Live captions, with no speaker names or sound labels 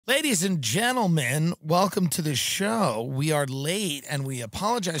Ladies and gentlemen, welcome to the show. We are late, and we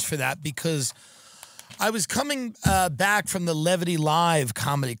apologize for that because I was coming back from the Levity Live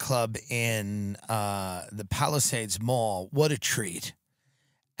Comedy Club in the Palisades Mall. What a treat.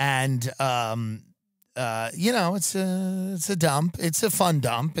 And, you know, it's a dump. It's a fun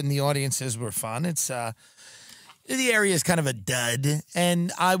dump, and the audiences were fun. The area is kind of a dud,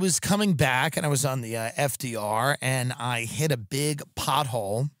 and I was coming back, and I was on the FDR, and I hit a big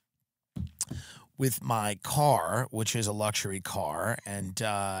pothole with my car, which is a luxury car, and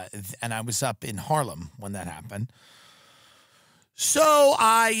I was up in Harlem when that happened. So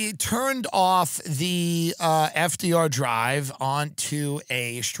I turned off the FDR drive onto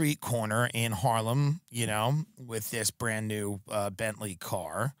a street corner in Harlem, you know, with this brand new Bentley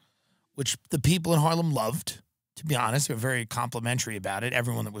car, which the people in Harlem loved. To be honest, they were very complimentary about it.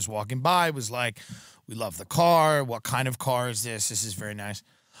 Everyone that was walking by was like, we love the car. What kind of car is this? This is very nice.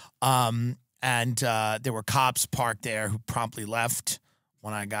 And there were cops parked there who promptly left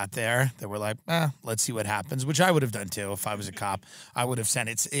when I got there. They were like, let's see what happens, which I would have done too if I was a cop. I would have said,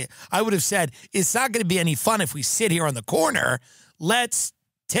 it's not going to be any fun if we sit here on the corner. Let's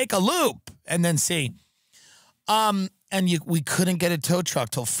take a loop and then see. We couldn't get a tow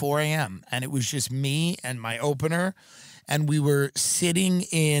truck till 4 a.m. And it was just me and my opener. And we were sitting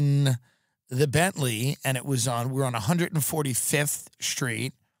in the Bentley, and we were on 145th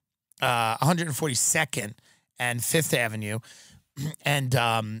Street, 142nd and 5th Avenue.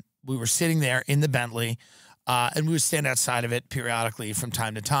 And we were sitting there in the Bentley, and we would stand outside of it periodically from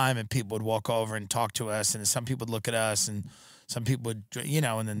time to time, and people would walk over and talk to us, and some people would look at us, and some people would, you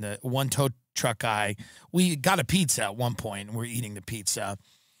know, and then the one tow truck guy, we got a pizza at one point, and we're eating the pizza,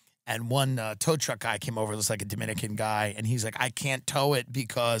 and one tow truck guy came over, it was like a Dominican guy, and he's like, I can't tow it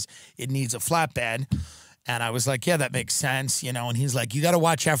because it needs a flatbed. And I was like, yeah, that makes sense, you know, and he's like, you got to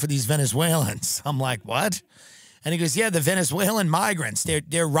watch out for these Venezuelans. I'm like, what? And he goes, yeah, the Venezuelan migrants,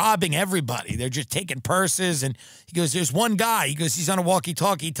 they're robbing everybody. They're just taking purses. And he goes, there's one guy, he goes, he's on a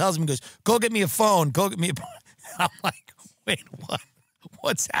walkie-talkie. He tells him, he goes, go get me a phone. Go get me a phone. I'm like, wait, what?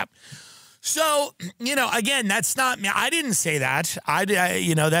 What's happening? So, you know, again, that's not me. I didn't say that.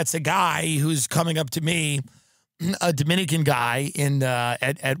 You know, that's a guy who's coming up to me, a Dominican guy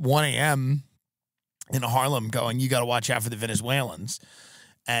at 1 a.m. in Harlem going, you got to watch out for the Venezuelans.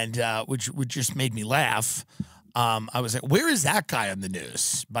 And which just made me laugh. I was like, where is that guy on the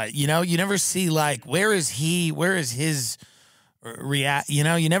news? But, you know, you never see, like, where is his you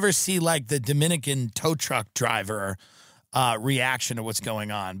know, you never see, like, the Dominican tow truck driver reaction to what's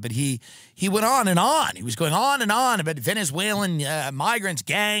going on. But he went on and on. He was going on and on about Venezuelan migrants,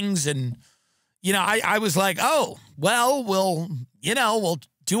 gangs. And, you know, I was like, oh, well, we'll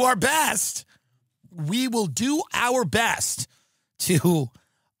do our best. We will do our best to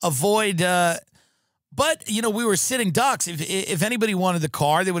avoid, but, you know, we were sitting ducks. If anybody wanted the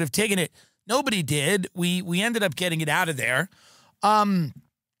car, they would have taken it. Nobody did. We ended up getting it out of there.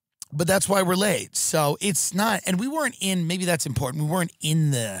 But that's why we're late. So it's not, and we weren't in, maybe that's important. We weren't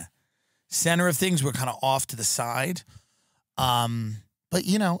in the center of things. We're kind of off to the side. But,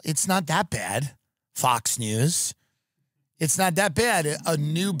 you know, it's not that bad. Fox News. It's not that bad. A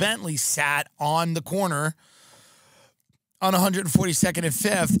new Bentley sat on the corner on 142nd and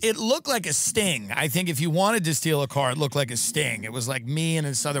 5th. It looked like a sting. I think if you wanted to steal a car, it looked like a sting. It was like me and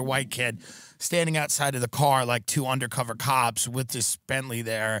this other white kid standing outside of the car like two undercover cops with this Bentley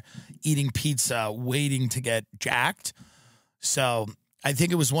there, eating pizza, waiting to get jacked. So I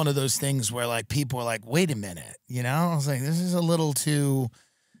think it was one of those things where like people were like, wait a minute, you know? I was like, this is a little too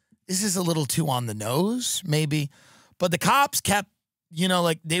on the nose, maybe. But the cops kept, you know,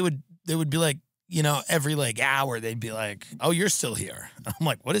 like they would be like, you know, every like hour they'd be like, oh, you're still here. I'm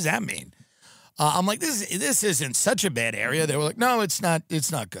like, what does that mean? I'm like, this isn't such a bad area. They were like, no, it's not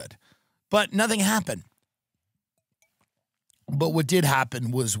good. But nothing happened. But what did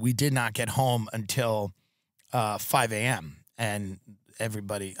happen was we did not get home until 5 a.m. And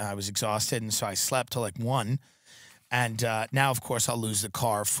I was exhausted, and so I slept till like 1. And now, of course, I'll lose the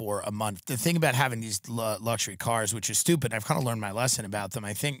car for a month. The thing about having these luxury cars, which is stupid, I've kind of learned my lesson about them.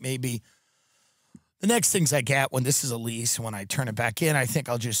 I think maybe the next things I get when this is a lease, when I turn it back in, I think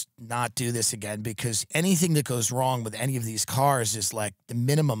I'll just not do this again, because anything that goes wrong with any of these cars is like the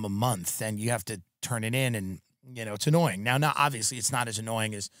minimum a month, and you have to turn it in, and, you know, it's annoying. Now, obviously, it's not as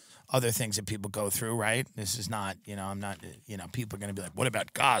annoying as other things that people go through, right? This is not, you know, I'm not, you know, people are going to be like, what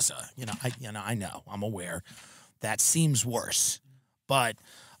about Gaza? I know, I'm aware. That seems worse. But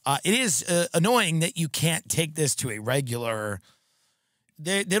it is annoying that you can't take this to a regular,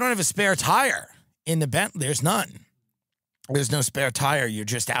 they don't have a spare tire in the Bentley. There's none. There's no spare tire. You're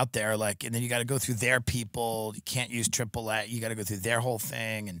just out there, like, and then you got to go through their people. You can't use AAA. You got to go through their whole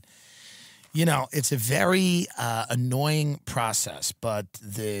thing, and it's a very annoying process. But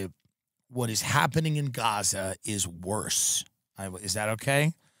what is happening in Gaza is worse. Is that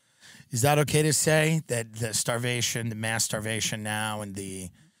okay? Is that okay to say that the starvation, the mass starvation now, and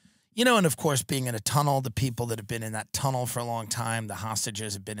and of course being in a tunnel, the people that have been in that tunnel for a long time, the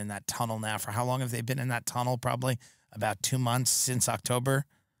hostages have been in that tunnel now for how long have they been in that tunnel? Probably about 2 months since October,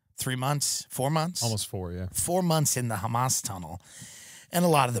 3 months, 4 months? Almost 4, yeah. 4 months in the Hamas tunnel. And a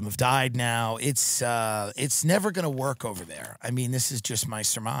lot of them have died now. It's never going to work over there. I mean, this is just my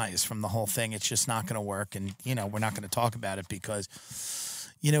surmise from the whole thing. It's just not going to work. And, we're not going to talk about it because,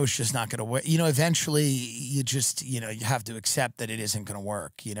 it's just not going to work. Eventually you just, you have to accept that it isn't going to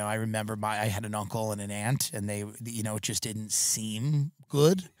work. I remember I had an uncle and an aunt, and they, it just didn't seem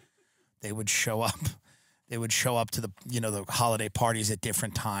good. They would show up. They would show up to the, the holiday parties at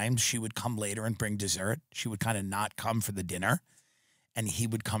different times. She would come later and bring dessert. She would kind of not come for the dinner, and he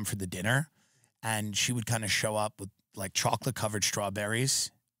would come for the dinner. And she would kind of show up with like chocolate-covered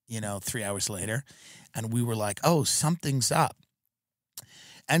strawberries, 3 hours later. And we were like, oh, something's up.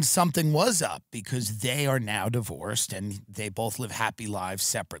 And something was up because they are now divorced and they both live happy lives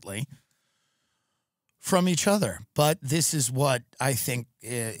separately from each other. But this is what I think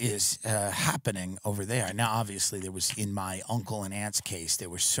is happening over there. Now, obviously, there was, in my uncle and aunt's case, there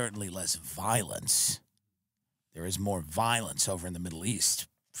was certainly less violence. There is more violence over in the Middle East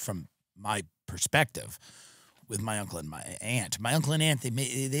from my perspective with my uncle and my aunt. My uncle and aunt, they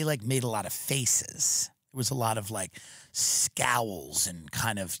made a lot of faces. There was a lot of like scowls and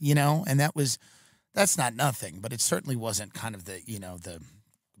kind of, and that's not nothing, but it certainly wasn't kind of the, the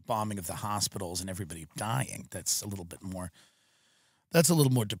bombing of the hospitals and everybody dying. That's a little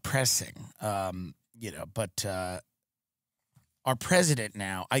more depressing. But our president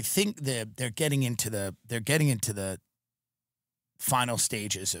now, I think they're getting into the final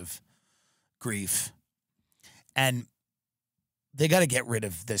stages of grief, and they got to get rid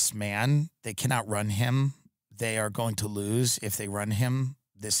of this man. They cannot run him. They are going to lose if they run him.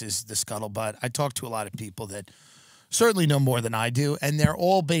 This is the scuttlebutt. I talk to a lot of people that certainly know more than I do, and they're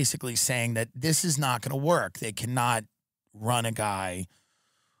all basically saying that this is not going to work. They cannot run a guy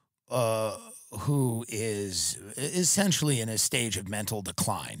who is essentially in a stage of mental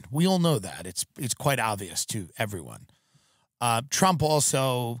decline. We all know that. It's quite obvious to everyone. Trump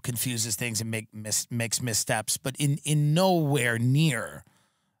also confuses things and makes missteps, but in nowhere near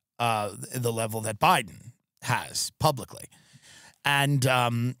the level that Biden has publicly. And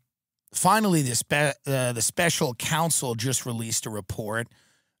finally, the special counsel just released a report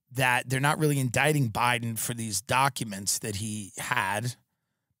that they're not really indicting Biden for these documents that he had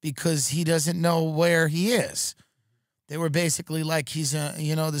because he doesn't know where he is. They were basically like,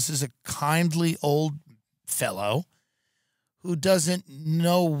 this is a kindly old fellow who doesn't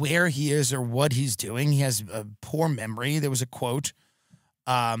know where he is or what he's doing. He has a poor memory. There was a quote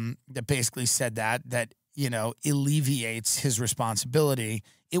that basically said that alleviates his responsibility.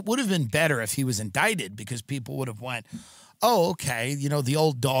 It would have been better if he was indicted because people would have went, oh, okay, the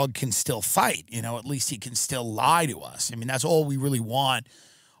old dog can still fight. At least he can still lie to us. I mean, that's all we really want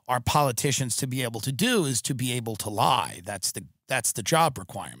our politicians to be able to do is to be able to lie. That's the job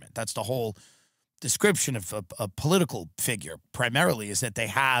requirement. That's the whole description of a political figure primarily, is that they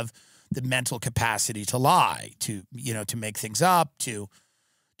have the mental capacity to lie, to make things up, to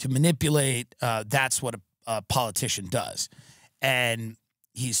manipulate. That's what a politician does. And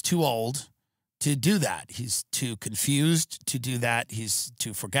he's too old to do that. He's too confused to do that. He's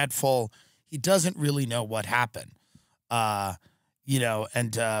too forgetful. He doesn't really know what happened. The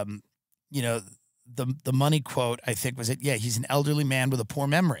money quote, I think, was it? Yeah, he's an elderly man with a poor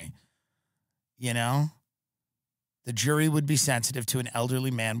memory. The jury would be sensitive to an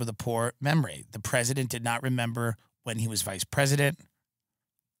elderly man with a poor memory. The president did not remember when he was vice president.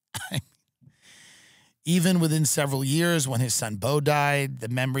 Even within several years, when his son Beau died, the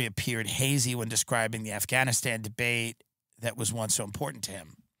memory appeared hazy when describing the Afghanistan debate that was once so important to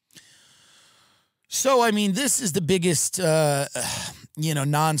him. So, I mean, this is the biggest,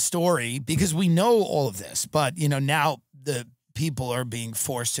 non-story because we know all of this. But, now the people are being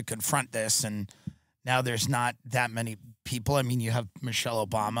forced to confront this, and now there's not that many people. I mean, you have Michelle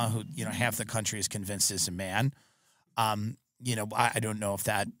Obama, who, half the country is convinced is a man. I don't know if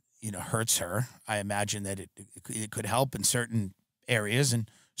that, hurts her. I imagine that it could help in certain areas, and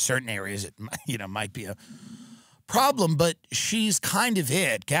certain areas it, might be a problem, but she's kind of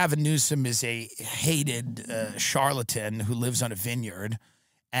it. Gavin Newsom is a hated charlatan who lives on a vineyard,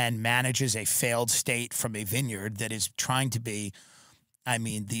 and manages a failed state from a vineyard that is trying to be, I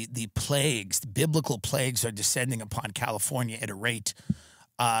mean, the plagues, the biblical plagues are descending upon California at a rate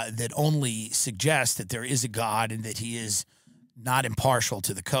that only suggests that there is a God and that he is not impartial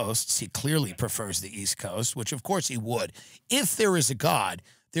to the coasts. He clearly prefers the East Coast, which of course he would. If there is a God,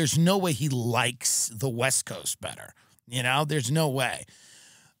 there's no way he likes the West Coast better. You know, there's no way.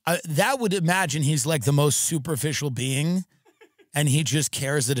 That would imagine he's like the most superficial being and he just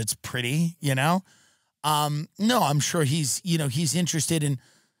cares that it's pretty, you know? No, I'm sure he's, you know, he's interested in,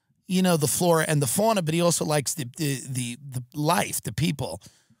 you know, the flora and the fauna, but he also likes the life, the people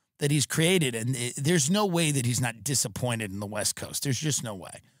that he's created. And there's no way that he's not disappointed in the West Coast. There's just no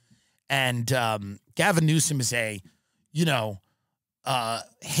way. And Gavin Newsom is a, you know,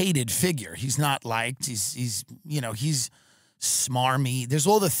 hated figure. He's not liked. He's you know, he's smarmy. There's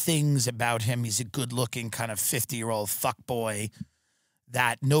all the things about him. He's a good-looking kind of 50-year-old fuckboy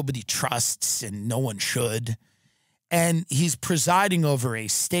that nobody trusts and no one should. And he's presiding over a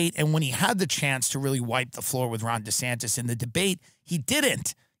state. And when he had the chance to really wipe the floor with Ron DeSantis in the debate, he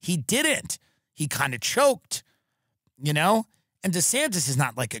didn't. He didn't. He kind of choked, you know? And DeSantis is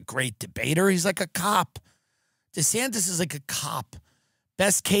not like a great debater. He's like a cop. DeSantis is like a cop.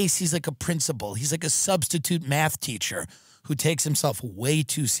 Best case, he's like a principal. He's like a substitute math teacher who takes himself way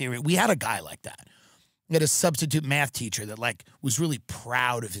too serious. We had a guy like that. We had a substitute math teacher that like was really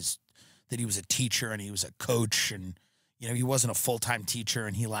proud of his, that he was a teacher and he was a coach and, you know, he wasn't a full-time teacher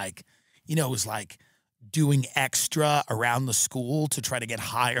and he like, you know, was like doing extra around the school to try to get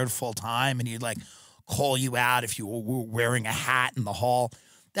hired full-time and he'd like call you out if you were wearing a hat in the hall.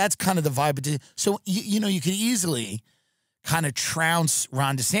 That's kind of the vibe. So, you know, you could easily kind of trounce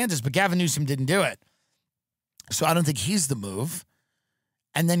Ron DeSantis, but Gavin Newsom didn't do it. So I don't think he's the move.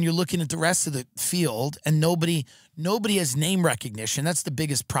 And then you're looking at the rest of the field and nobody has name recognition. That's the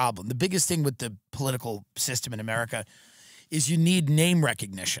biggest problem. The biggest thing with the political system in America is you need name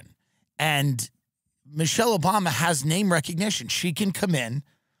recognition. And Michelle Obama has name recognition. She can come in,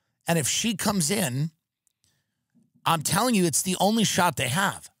 and if she comes in, I'm telling you, it's the only shot they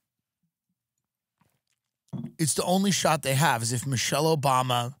have. It's the only shot they have is if Michelle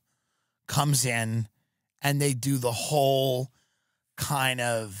Obama comes in and they do the whole kind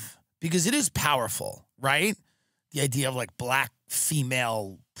of, because it is powerful, right? The idea of like black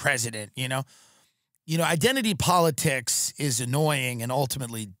female president, you know, identity politics is annoying and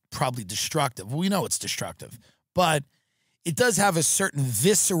ultimately probably destructive. We know it's destructive, but it does have a certain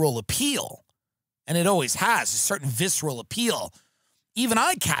visceral appeal. And it always has a certain visceral appeal. Even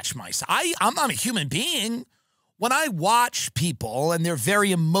I catch myself. I'm not a human being. When I watch people and they're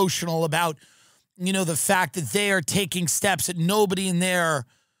very emotional about, you know, the fact that they are taking steps that nobody in their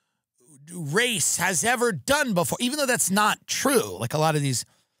race has ever done before, even though that's not true. Like a lot of these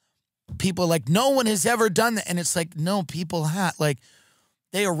people, like no one has ever done that. And it's like, no, people have, like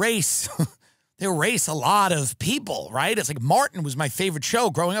they erase, they erase a lot of people, right? It's like Martin was my favorite show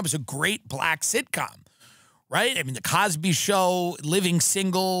growing up. It was a great black sitcom, right? I mean, The Cosby Show, Living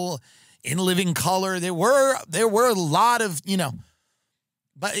Single, In Living Color. There were a lot of, you know,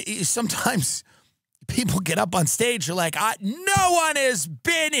 but sometimes people get up on stage, you're like, no one has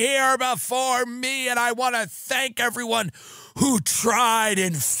been here before me, and I want to thank everyone who tried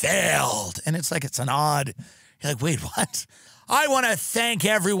and failed. And it's like, it's an odd, you're like, wait, what? I want to thank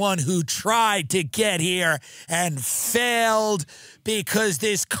everyone who tried to get here and failed because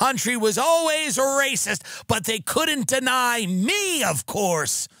this country was always racist, but they couldn't deny me, of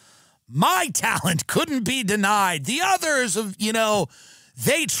course. My talent couldn't be denied. The others, you know,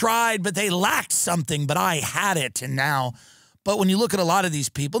 they tried, but they lacked something, but I had it, and now. But when you look at a lot of these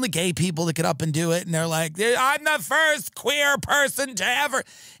people, the gay people that get up and do it, and they're like, I'm the first queer person to ever.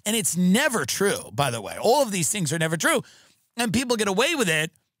 And it's never true, by the way. All of these things are never true. And people get away with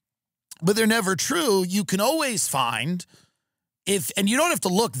it, but they're never true. You can always find, and you don't have to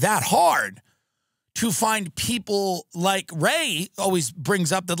look that hard to find people like Ray always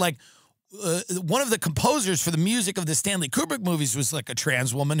brings up that, like, one of the composers for the music of the Stanley Kubrick movies was like a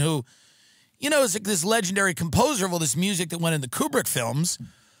trans woman who, you know, is like this legendary composer of all this music that went in the Kubrick films.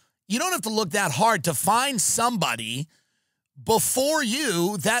 You don't have to look that hard to find somebody before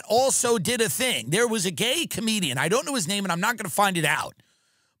you that also did a thing. There was a gay comedian. I don't know his name, and I'm not going to find it out.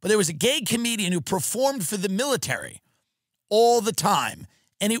 But there was a gay comedian who performed for the military all the time.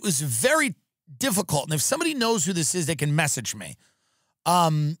 And it was very difficult. And if somebody knows who this is, they can message me.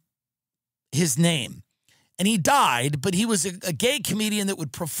 His name. And he died, but he was a gay comedian that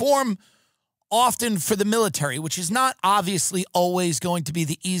would perform often for the military, which is not obviously always going to be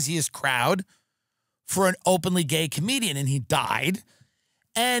the easiest crowd for an openly gay comedian. And he died.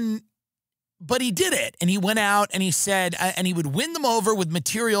 But he did it, and he went out and he said, and he would win them over with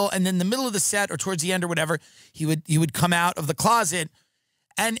material, and then in the middle of the set or towards the end or whatever, he would come out of the closet,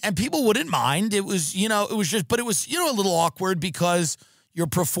 and people wouldn't mind. It was, but it was, a little awkward because you're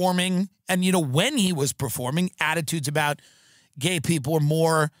performing, and, when he was performing, attitudes about gay people were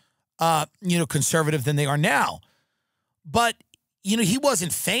more, conservative than they are now. But, he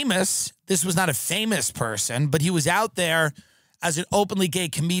wasn't famous. This was not a famous person, but he was out there as an openly gay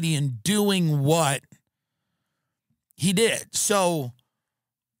comedian doing what he did. So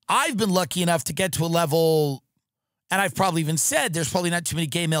I've been lucky enough to get to a level, and I've probably even said there's probably not too many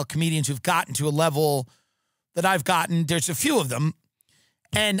gay male comedians who've gotten to a level that I've gotten. There's a few of them.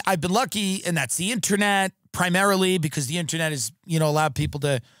 And I've been lucky, and that's the internet primarily, because the internet has, allowed people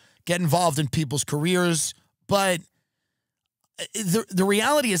to get involved in people's careers. But the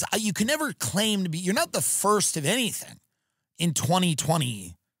reality is you can never claim to be, you're not the first of anything. In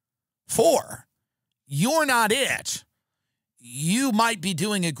 2024, you're not it. You might be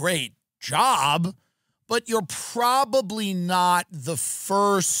doing a great job, but you're probably not the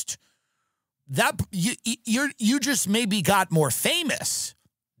first. That you just maybe got more famous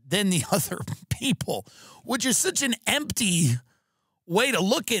than the other people, which is such an empty way to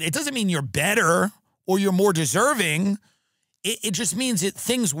look at it. It doesn't mean you're better or you're more deserving. It just means that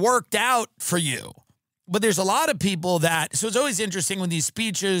things worked out for you. But there's a lot of people that, so it's always interesting when these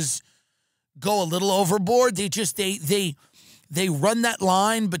speeches go a little overboard. They run that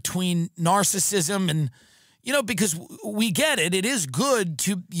line between narcissism and, because we get it. It is good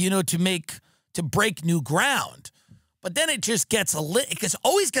to break new ground. But then it just gets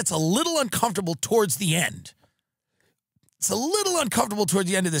always gets a little uncomfortable towards the end. It's a little uncomfortable towards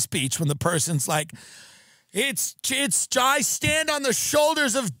the end of the speech when the person's like, it's I stand on the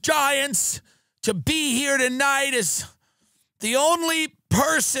shoulders of giants. To be here tonight is the only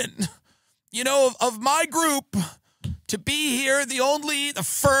person, of my group to be here, the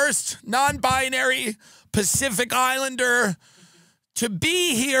first non-binary Pacific Islander to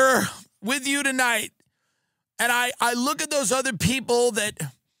be here with you tonight. And I look at those other people that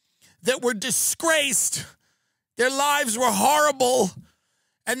were disgraced. Their lives were horrible,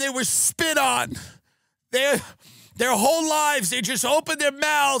 and they were spit on. Their whole lives, they just opened their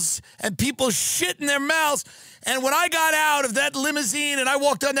mouths and people shit in their mouths. And when I got out of that limousine and I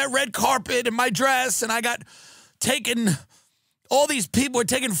walked on that red carpet in my dress and I got taken, all these people were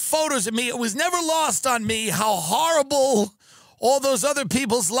taking photos of me, it was never lost on me how horrible all those other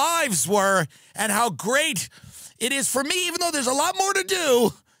people's lives were and how great it is for me, even though there's a lot more to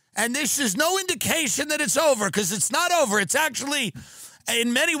do. And this is no indication that it's over, because it's not over. It's actually,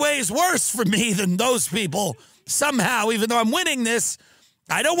 in many ways, worse for me than those people. Somehow, even though I'm winning this,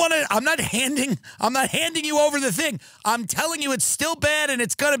 I don't want to, I'm not handing you over the thing. I'm telling you it's still bad and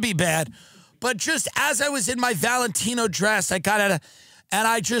it's going to be bad. But just as I was in my Valentino dress, I got out of, and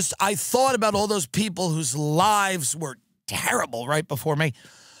I thought about all those people whose lives were terrible right before me.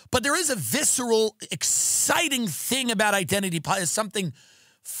 But there is a visceral, exciting thing about identity politics, something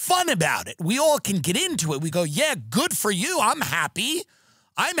fun about it. We all can get into it. We go, yeah, good for you. I'm happy.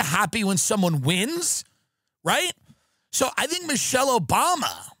 I'm happy when someone wins. Right? So I think Michelle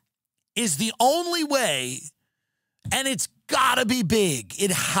Obama is the only way, and it's got to be big.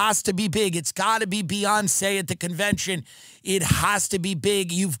 It has to be big. It's got to be Beyonce at the convention. It has to be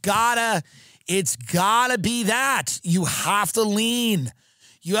big. It's got to be that. You have to lean.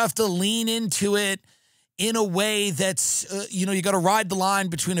 You have to lean into it in a way that's, you got to ride the line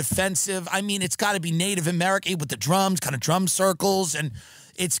between offensive. I mean, it's got to be Native American with the drums, kind of drum circles, and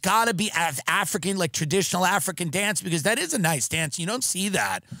it's got to be African, like traditional African dance, because that is a nice dance. You don't see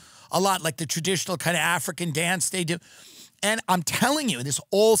that a lot, like the traditional kind of African dance they do. And I'm telling you, this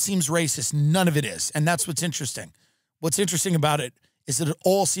all seems racist. None of it is. And that's what's interesting. What's interesting about it is that it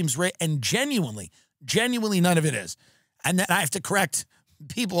all seems racist, and genuinely none of it is. And then I have to correct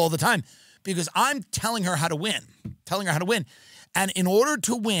people all the time because I'm telling her how to win, And in order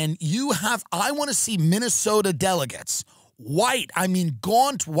to win, I want to see Minnesota delegates, white, I mean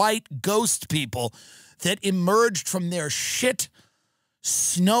gaunt white ghost people that emerged from their shit,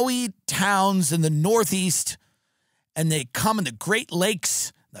 snowy towns in the Northeast, and they come in the Great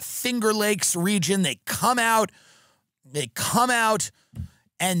Lakes, the Finger Lakes region. They come out,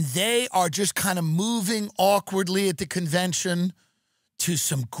 and they are just kind of moving awkwardly at the convention to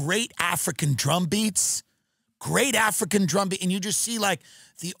some great African drum beats, and you just see like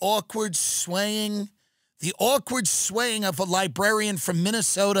the awkward swaying of a librarian from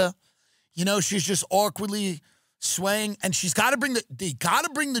Minnesota. She's just awkwardly swaying, and she's got to bring they got to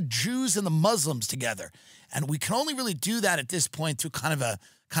bring the Jews and the Muslims together, and we can only really do that at this point through kind of a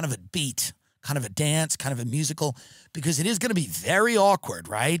beat, kind of a dance, kind of a musical, because it is going to be very awkward,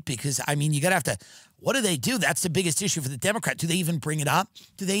 right? Because I mean, you got to have to. What do they do? That's the biggest issue for the Democrat. Do they even bring it up?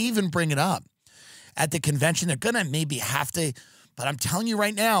 Do they even bring it up at the convention? They're going to maybe have to, but I'm telling you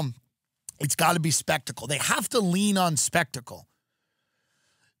right now, it's got to be spectacle. They have to lean on spectacle.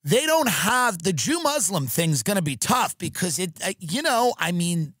 They don't have, the Jew-Muslim thing's going to be tough because I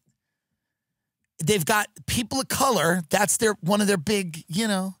mean, they've got people of color. That's one of their big,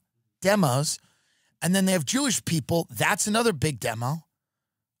 demos. And then they have Jewish people. That's another big demo.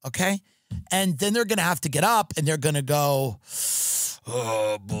 Okay? And then they're going to have to get up and they're going to go,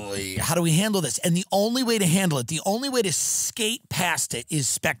 oh boy, how do we handle this? And the only way to handle it, the only way to skate past it is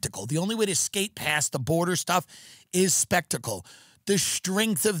spectacle. The only way to skate past the border stuff is spectacle. The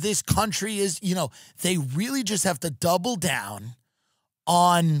strength of this country is, they really just have to double down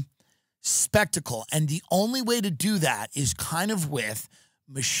on spectacle. And the only way to do that is kind of with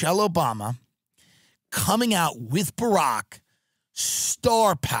Michelle Obama coming out with Barack,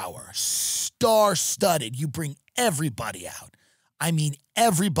 star power, star-studded. You bring everybody out. I mean,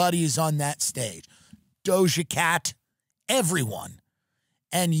 everybody is on that stage. Doja Cat, everyone.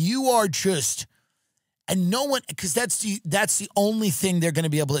 And you are just, and no one, because that's the only thing they're going to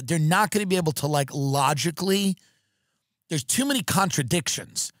be able to, they're not going to be able to, like, logically, there's too many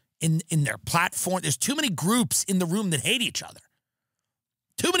contradictions in their platform. There's too many groups in the room that hate each other.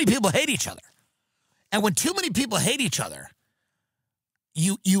 Too many people hate each other. And when too many people hate each other,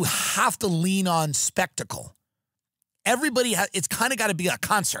 you have to lean on spectacle. Everybody, it's kind of got to be a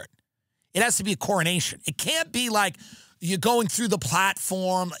concert. It has to be a coronation. It can't be like you're going through the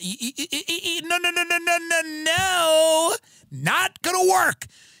platform. No. Not going to work.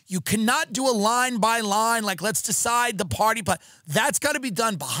 You cannot do a line by line, like let's decide the party. But that's got to be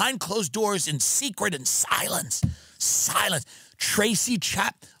done behind closed doors in secret and silence. Silence. Tracy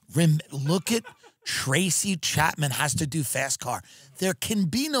look at Tracy Chapman has to do Fast Car. There can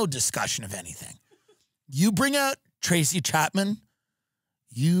be no discussion of anything. You bring out Tracy Chapman,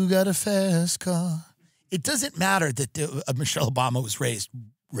 you got a fast car. It doesn't matter that Michelle Obama was raised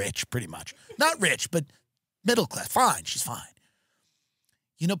rich, pretty much. Not rich, but middle class. Fine, she's fine.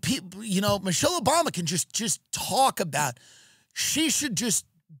 Michelle Obama can just talk about, she should just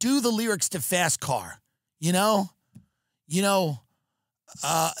do the lyrics to Fast Car. If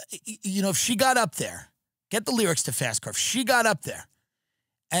she got up there, get the lyrics to Fast Car. If she got up there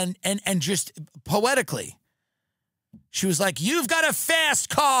and just poetically, she was like, you've got a fast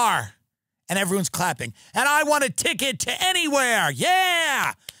car. And everyone's clapping. And I want a ticket to anywhere.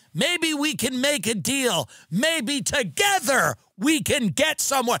 Yeah. Maybe we can make a deal. Maybe together we can get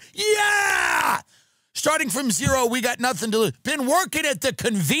somewhere. Yeah. Starting from zero, we got nothing to lose. Been working at the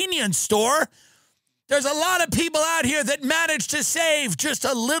convenience store. There's a lot of people out here that manage to save just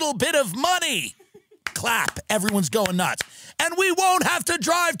a little bit of money. Clap. Everyone's going nuts. And we won't have to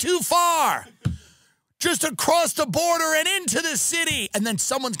drive too far. Just across the border and into the city. And then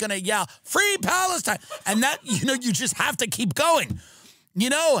someone's going to yell, free Palestine. And that, you just have to keep going.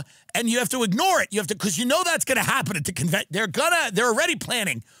 And you have to ignore it. You have to, because that's going to happen at the convention. They're already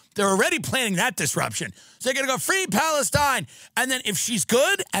planning. They're already planning that disruption. So they're going to go, free Palestine. And then if she's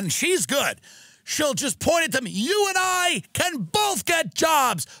good, and she's good, she'll just point at them. You and I can both get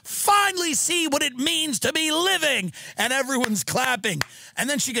jobs. Finally see what it means to be living. And everyone's clapping. And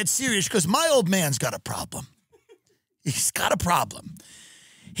then she gets serious because my old man's got a problem. He's got a problem.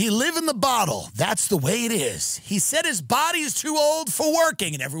 He live in the bottle. That's the way it is. He said his body's too old for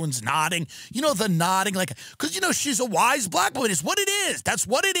working. And everyone's nodding. The nodding. Because, she's a wise black woman. It's what it is. That's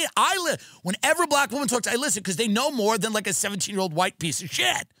what it is. Whenever a black woman talks, I listen because they know more than like a 17-year-old white piece of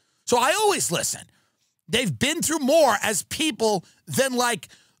shit. So I always listen. They've been through more as people than like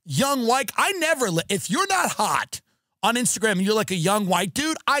young white. If you're not hot on Instagram and you're like a young white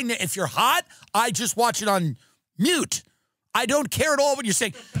dude, if you're hot, I just watch it on mute. I don't care at all what you're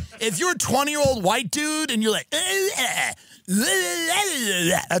saying. If you're a 20-year-old white dude and you're like, that's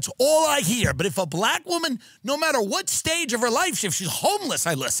all I hear. But if a black woman, no matter what stage of her life, if she's homeless,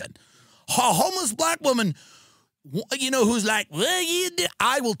 I listen. A homeless black woman, who's like,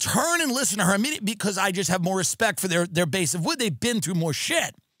 I will turn and listen to her immediately because I just have more respect for their base of wood. They've been through more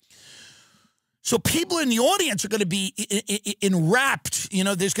shit. So people in the audience are going to be enwrapped.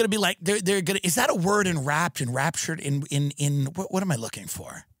 There's going to be like, they're going to, is that a word, enwrapped, enraptured, what am I looking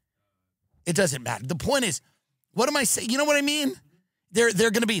for? It doesn't matter. The point is, what am I saying? You know what I mean? They're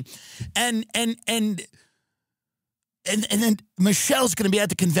going to be, and And then Michelle's going to be at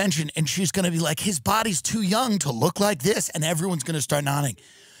the convention, and she's going to be like, his body's too young to look like this, and everyone's going to start nodding.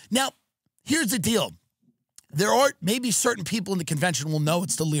 Now, here's the deal. There are maybe certain people in the convention will know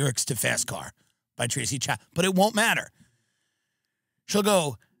it's the lyrics to Fast Car by Tracy Chapman, but it won't matter. She'll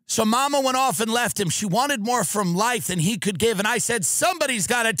go, so mama went off and left him. She wanted more from life than he could give, and I said, somebody's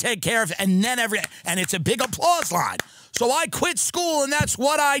got to take care of it. And then and it's a big applause line. So I quit school, and that's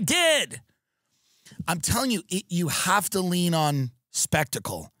what I did. I'm telling you, you have to lean on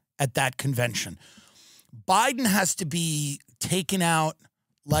spectacle at that convention. Biden has to be taken out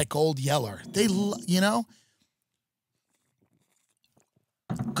like old Yeller. You know?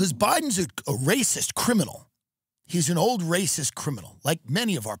 Because Biden's a racist criminal. He's an old racist criminal, like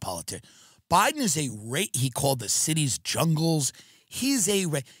many of our politicians. Biden is he called the cities jungles.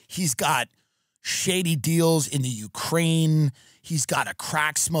 He's got shady deals in the Ukraine. He's got a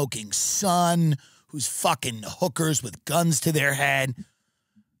crack-smoking son who's fucking hookers with guns to their head.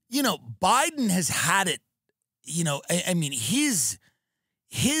 You know, Biden has had it, you know, I mean, his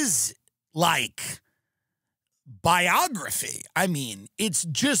like, biography, I mean, it's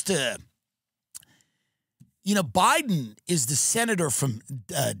just you know, Biden is the senator from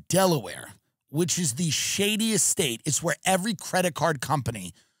Delaware, which is the shadiest state. It's where every credit card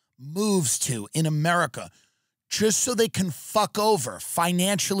company moves to in America, just so they can fuck over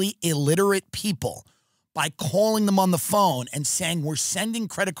financially illiterate people by calling them on the phone and saying, we're sending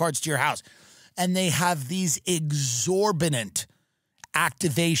credit cards to your house. And they have these exorbitant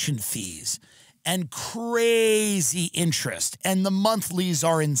activation fees and crazy interest. And the monthlies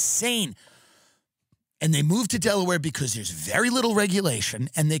are insane. And they move to Delaware because there's very little regulation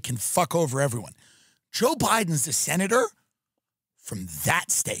and they can fuck over everyone. Joe Biden's the senator from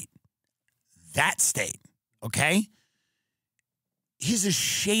that state. That state, okay? He's a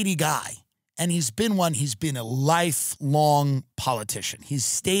shady guy, and he's been a lifelong politician. He's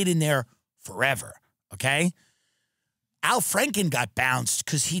stayed in there forever, okay? Al Franken got bounced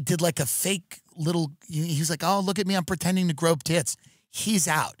because he did like a fake little, he's like, oh, look at me, I'm pretending to grow tits. He's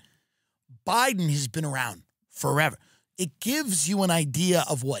out. Biden has been around forever. It gives you an idea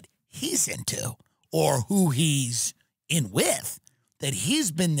of what he's into or who he's in with, that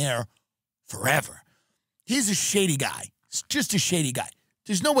he's been there forever. He's a shady guy. He's just a shady guy.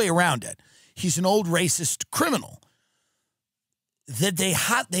 There's no way around it. He's an old racist criminal that they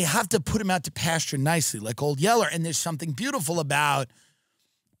have to put him out to pasture nicely, like old Yeller. And there's something beautiful about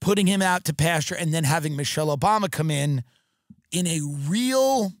putting him out to pasture and then having Michelle Obama come in a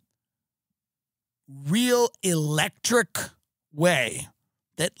real electric way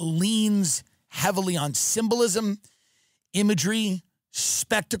that leans heavily on symbolism, imagery,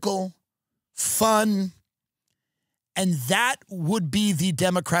 spectacle, fun, and that would be the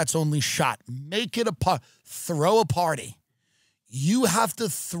Democrats' only shot. Make it throw a party. You have to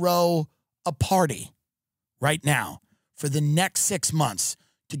throw a party right now for the next 6 months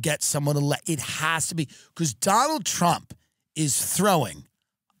to get someone elected. It has to be, because Donald Trump is throwing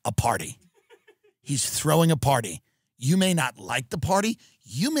a party. He's throwing a party. You may not like the party.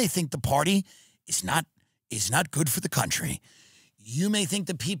 You may think the party is not good for the country. You may think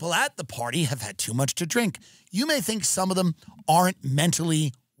the people at the party have had too much to drink. You may think some of them aren't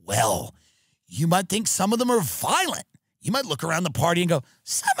mentally well. You might think some of them are violent. You might look around the party and go,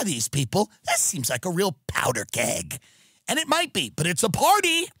 some of these people, that seems like a real powder keg. And it might be, but it's a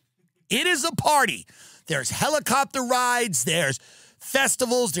party. It is a party. There's helicopter rides. There's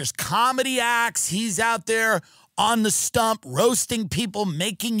festivals. There's comedy acts. He's out there on the stump, roasting people,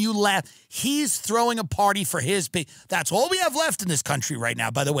 making you laugh. He's throwing a party for his people. That's all we have left in this country right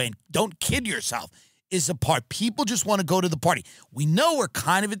now, by the way. And don't kid yourself, is a part. People just want to go to the party. We know we're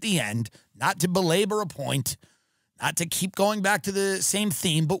kind of at the end, not to belabor a point, not to keep going back to the same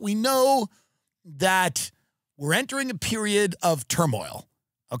theme, but we know that we're entering a period of turmoil,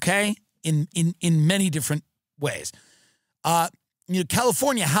 okay, in many different ways.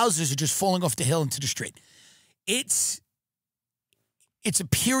 California houses are just falling off the hill into the street. It's a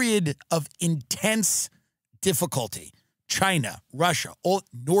period of intense difficulty. China, Russia,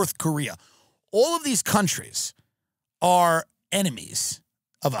 North Korea, all of these countries are enemies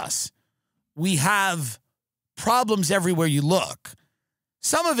of us. We have problems everywhere you look.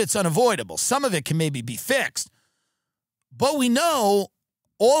 Some of it's unavoidable. Some of it can maybe be fixed. But we know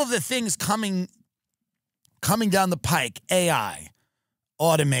all of the things coming down the pike, AI,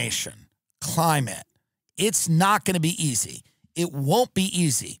 automation, climate. It's not going to be easy. It won't be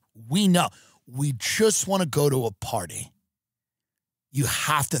easy. We know. We just want to go to a party. You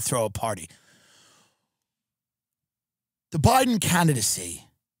have to throw a party. The Biden candidacy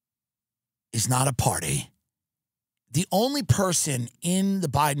is not a party. The only person in the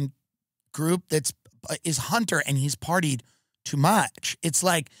Biden group is Hunter, and he's partied too much. It's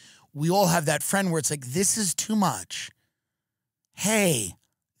like we all have that friend where it's like, this is too much. Hey,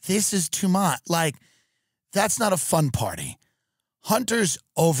 this is too much. Like, that's not a fun party. Hunter's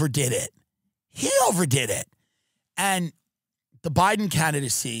overdid it. He overdid it. And the Biden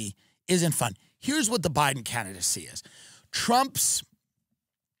candidacy isn't fun. Here's what the Biden candidacy is. Trump's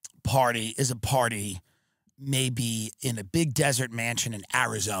party is a party maybe in a big desert mansion in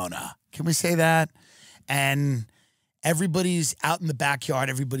Arizona. Can we say that? And everybody's out in the backyard.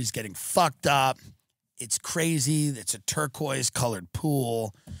 Everybody's getting fucked up. It's crazy. It's a turquoise-colored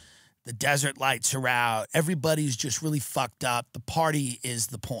pool. The desert lights are out. Everybody's just really fucked up. The party is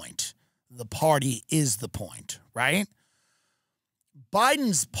the point. The party is the point, right?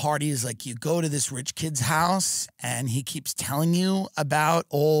 Biden's party is like you go to this rich kid's house and he keeps telling you about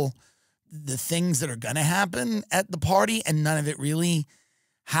all the things that are going to happen at the party and none of it really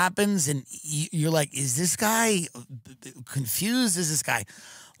happens. And you're like, is this guy confused? Is this guy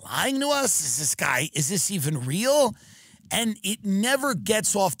lying to us? Is this even real? And it never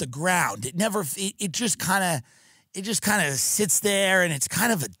gets off the ground. It just kind of sits there and it's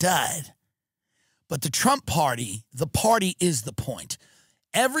kind of a dud. But the Trump party, the party is the point.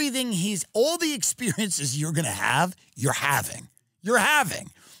 Everything all the experiences you're going to have, you're having. You're having.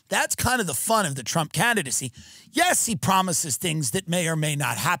 That's kind of the fun of the Trump candidacy. Yes, he promises things that may or may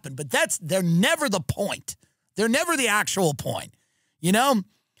not happen, but they're never the point. They're never the actual point. You know,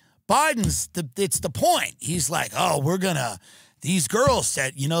 it's the point. He's like, oh, these girls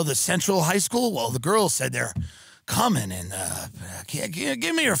said, the Central High School, well, the girls said they're coming and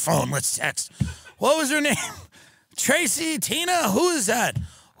give me your phone. Let's text. What was her name? Tracy, Tina, who is that?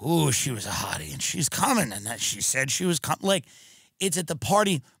 Ooh, she was a hottie, and she's coming, and she said she was coming. Like, it's at the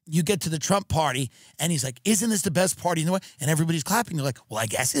party. You get to the Trump party, and he's like, isn't this the best party in the world? And everybody's clapping. You're like, well, I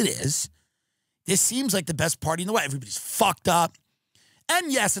guess it is. This seems like the best party in the world. Everybody's fucked up.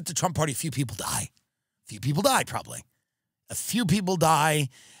 And yes, at the Trump party, a few people die. A few people die, probably. A few people die,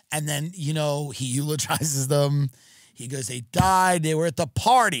 and then, he eulogizes them. He goes, they died, they were at the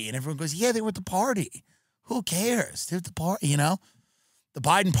party. And everyone goes, yeah, they were at the party. Who cares? They're at the party, The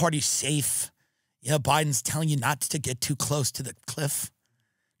Biden party's safe. Biden's telling you not to get too close to the cliff.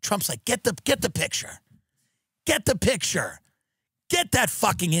 Trump's like, get the picture. Get the picture. Get that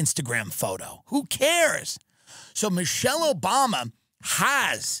fucking Instagram photo. Who cares? So Michelle Obama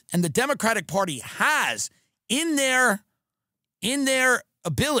has, and the Democratic Party has, in their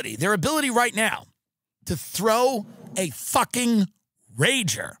ability right now to throw a fucking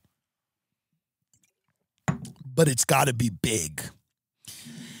rager. But it's got to be big.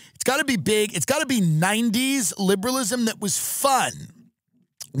 It's got to be big. It's got to be 90s liberalism that was fun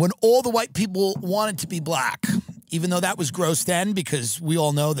when all the white people wanted to be black, even though that was gross then because we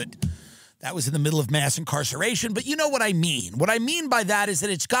all know that was in the middle of mass incarceration. But you know what I mean. What I mean by that is that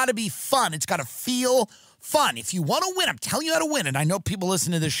it's got to be fun. It's got to feel fun. If you want to win, I'm telling you how to win. And I know people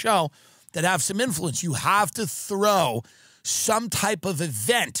listen to this show that have some influence. You have to throw some type of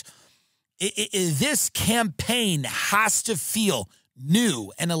event. This campaign has to feel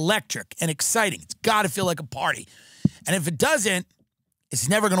new and electric and exciting. It's got to feel like a party. And if it doesn't, it's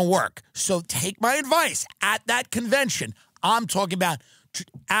never going to work. So take my advice. At that convention, I'm talking about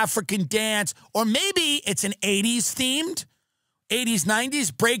African dance, or maybe it's an 80s themed, 80s,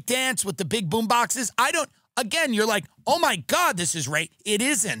 90s break dance with the big boom boxes. Again, you're like, oh my God, this is right. It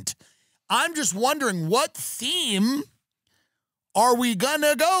isn't. I'm just wondering, what theme are we going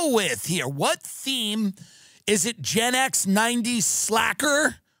to go with here? What theme? Is it Gen X 90s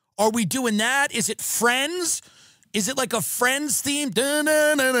slacker? Are we doing that? Is it Friends? Is it like a Friends theme?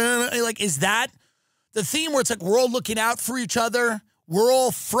 Like, is that the theme where it's like we're all looking out for each other? We're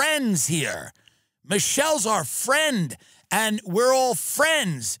all friends here. Michelle's our friend, and we're all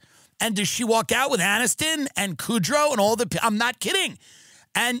friends. And does she walk out with Aniston and Kudrow and all the? I'm not kidding.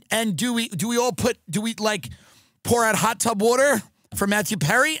 And do we like pour out hot tub water for Matthew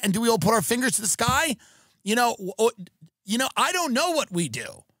Perry? And do we all put our fingers to the sky? I don't know what we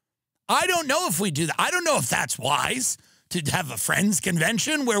do. I don't know if we do that. I don't know if that's wise to have a Friends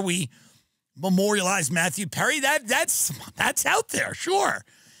convention where we memorialize Matthew Perry. That's out there, sure.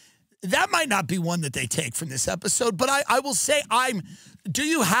 That might not be one that they take from this episode, but I will say do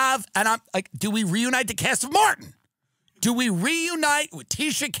we reunite the cast of Martin? Do we reunite with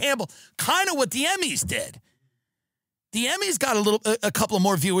Tisha Campbell? Kind of what the Emmys did. The Emmys got a couple of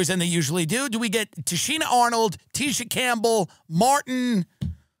more viewers than they usually do. Do we get Tashina Arnold, Tisha Campbell, Martin,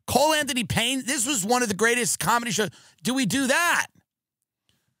 Cole Anthony Payne? This was one of the greatest comedy shows. Do we do that?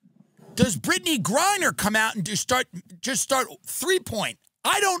 Does Brittany Griner come out and just start 3-point?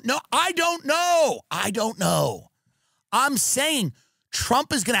 I don't know. I'm saying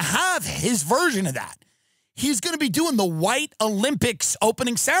Trump is going to have his version of that. He's going to be doing the White Olympics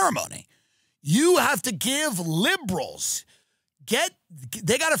opening ceremony. You have to give liberals,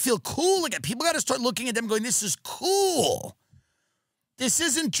 they got to feel cool again. People got to start looking at them going, this is cool. This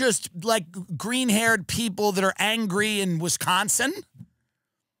isn't just like green-haired people that are angry in Wisconsin.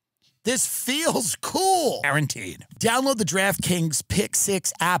 This feels cool. Guaranteed. Download the DraftKings Pick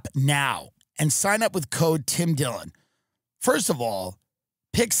 6 app now and sign up with code Tim Dillon. First of all,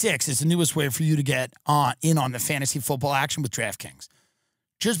 Pick 6 is the newest way for you to get in on the fantasy football action with DraftKings.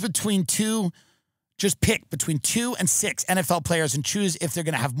 Just pick between 2 and 6 NFL players and choose if they're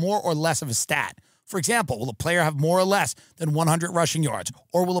going to have more or less of a stat. For example, will a player have more or less than 100 rushing yards?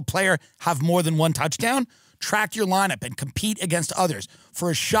 Or will a player have more than 1 touchdown? Track your lineup and compete against others for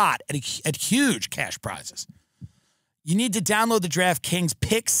a shot at huge cash prizes. You need to download the DraftKings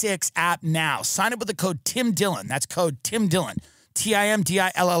Pick 6 app now. Sign up with the code Tim Dillon. That's code Tim Dillon.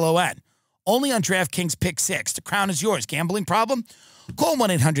 TIMDILLON. Only on DraftKings Pick 6. The crown is yours. Gambling problem? Call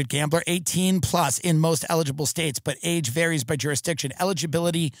 1-800-GAMBLER, 18 plus in most eligible states, but age varies by jurisdiction.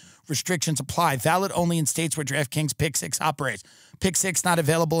 Eligibility restrictions apply. Valid only in states where DraftKings Pick 6 operates. Pick 6 not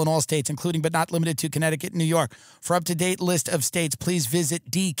available in all states, including but not limited to Connecticut and New York. For up-to-date list of states, please visit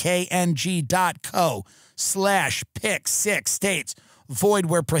dkng.co/pick6 states. Void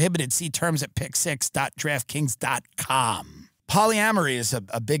where prohibited. See terms at pick6.draftkings.com. Polyamory is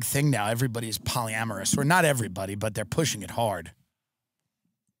a big thing now. Everybody is polyamorous. Or not everybody, but they're pushing it hard.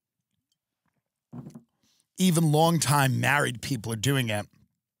 Even long-time married people are doing it,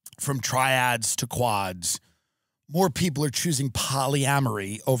 from triads to quads. More people are choosing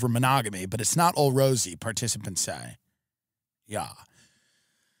polyamory over monogamy, but it's not all rosy, participants say. Yeah.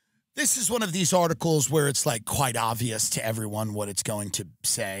 This is one of these articles where it's like quite obvious to everyone what it's going to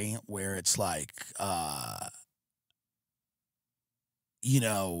say, where it's like, at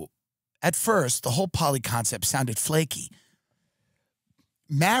first, the whole poly concept sounded flaky.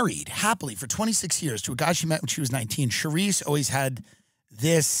 Married happily for 26 years to a guy she met when she was 19, Charisse always had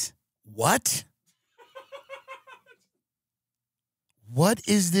this, what? What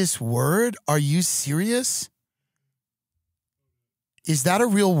is this word? Are you serious? Is that a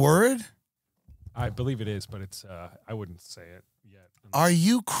real word? I believe it is, but it's I wouldn't say it yet. Are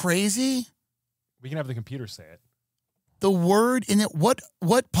you crazy? We can have the computer say it. The word in it, what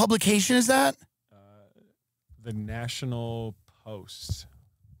publication is that? The National Post.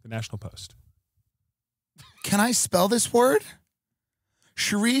 The National Post. Can I spell this word?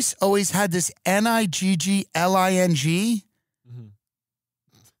 Charisse always had this Niggling. Mm-hmm.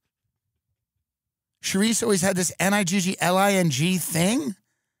 Charisse always had this Niggling thing?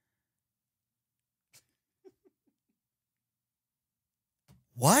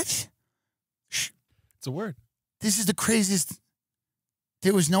 What? It's a word. This is the craziest.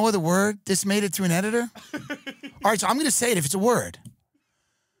 There was no other word? This made it through an editor? All right, so I'm going to say it if it's a word.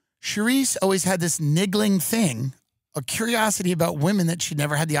 Charisse always had this niggling thing, a curiosity about women that she'd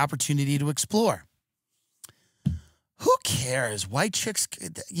never had the opportunity to explore. Who cares? White chicks,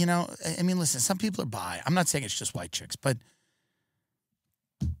 listen, some people are bi. I'm not saying it's just white chicks, but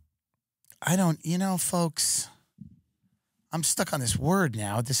I don't, folks, I'm stuck on this word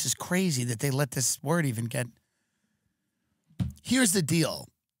now. This is crazy that they let this word even get. Here's the deal.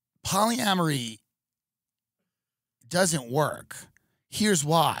 Polyamory doesn't work. Here's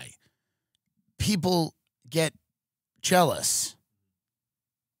why. People get jealous.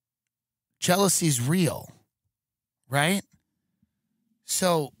 Jealousy's real, right?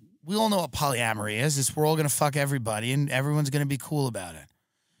 So we all know what polyamory is. It's we're all going to fuck everybody and everyone's going to be cool about it.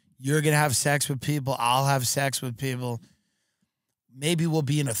 You're going to have sex with people. I'll have sex with people. Maybe we'll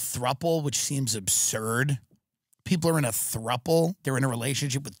be in a throuple, which seems absurd. People are in a throuple. They're in a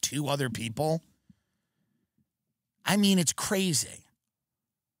relationship with 2 other people. I mean, it's crazy.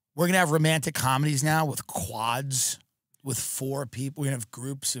 We're going to have romantic comedies now with quads, with 4 people. We're going to have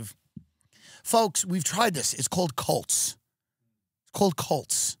groups of... Folks, we've tried this. It's called cults. It's called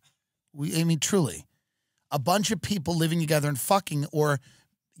cults. Truly. A bunch of people living together and fucking or,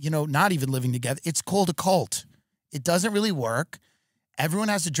 not even living together. It's called a cult. It doesn't really work. Everyone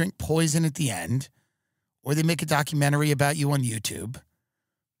has to drink poison at the end, or they make a documentary about you on YouTube.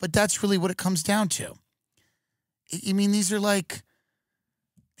 But that's really what it comes down to. These are like...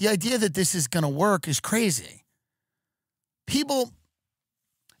 The idea that this is going to work is crazy. The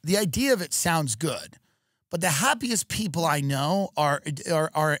idea of it sounds good, but the happiest people I know are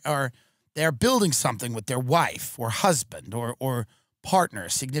they're building something with their wife or husband or partner,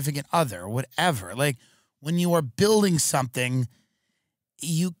 significant other, whatever. Like when you are building something,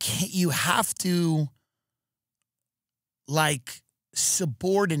 you have to like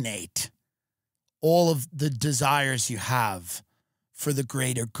subordinate all of the desires you have for the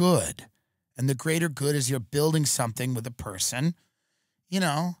greater good. And the greater good is you're building something with a person, you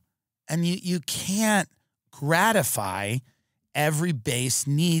know, and you can't gratify every base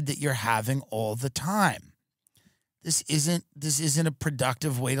need that you're having all the time. This isn't a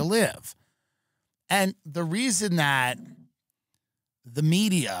productive way to live. And the reason that the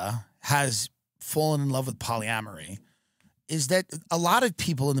media has fallen in love with polyamory is that a lot of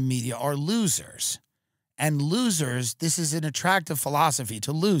people in the media are losers. And losers, this is an attractive philosophy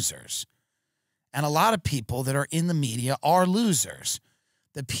to losers. And a lot of people that are in the media are losers.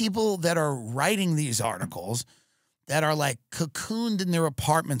 The people that are writing these articles that are like cocooned in their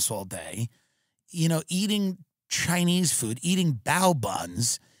apartments all day, you know, eating Chinese food, eating bao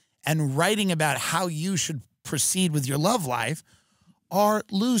buns, and writing about how you should proceed with your love life are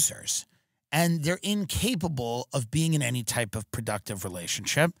losers. And they're incapable of being in any type of productive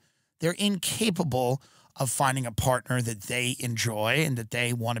relationship. They're incapable of finding a partner that they enjoy and that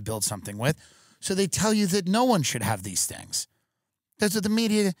they want to build something with. So they tell you that no one should have these things. That's what the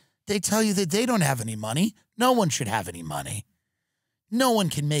media, they tell you that they don't have any money. No one should have any money. No one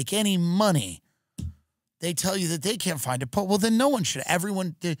can make any money. They tell you that they can't find a partner. Well, then no one should.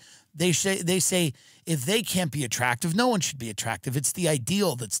 Everyone, they say if they can't be attractive, no one should be attractive. It's the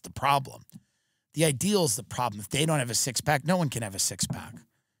ideal that's the problem. The ideal is the problem. If they don't have a six-pack, no one can have a six-pack,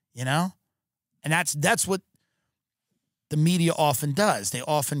 you know? And that's what the media often does. They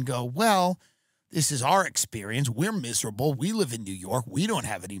often go, well, this is our experience. We're miserable. We live in New York. We don't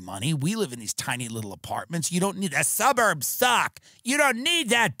have any money. We live in these tiny little apartments. You don't need, the suburbs suck. You don't need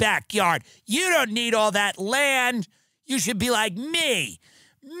that backyard. You don't need all that land. You should be like me,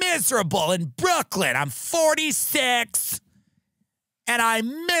 miserable in Brooklyn. I'm 46 and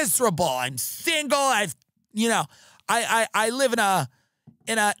I'm miserable. I'm single. I live in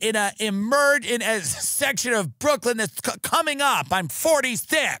a section of Brooklyn that's coming up. I'm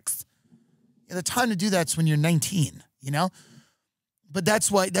 46. The time to do that's when you're 19, you know? But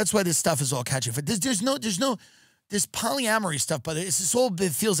that's why this stuff is all catching. There's this polyamory stuff, but it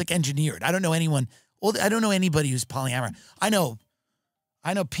feels like engineered. I don't know anyone. Well, I don't know anybody who's polyamorous. I know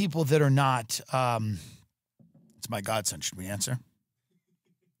people that are not. It's my godson. Should we answer?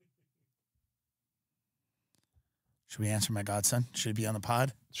 Should we answer my godson? Should he be on the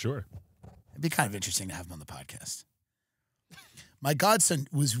pod? Sure. It'd be kind of interesting to have him on the podcast. My godson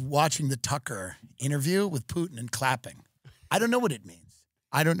was watching the Tucker interview with Putin and clapping. I don't know what it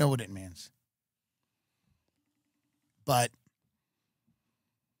means. But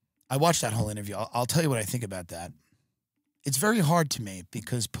I watched that whole interview. I'll tell you what I think about that. It's very hard to me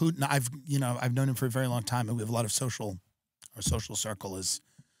because Putin, I've known him for a very long time, and we have a lot of our social circle is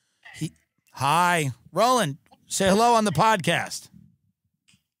Hi, Roland, say hello on the podcast.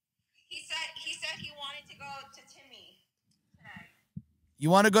 He said he wanted to go to Timmy tonight. You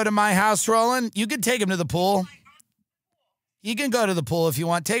want to go to my house, Roland? You can take him to the pool. You can go to the pool if you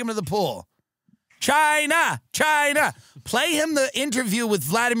want. Take him to the pool. China. Play him the interview with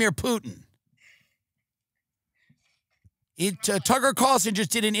Vladimir Putin. Tucker Carlson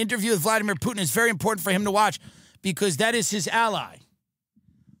just did an interview with Vladimir Putin. It's very important for him to watch because that is his ally.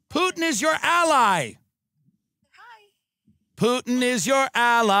 Putin is your ally. Hi. Putin is your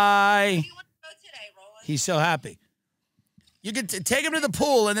ally. Where do you want to go today, Roland? He's so happy. You can take him to the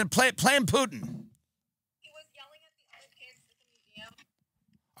pool and then play him Putin. He was yelling at the other kids at the museum.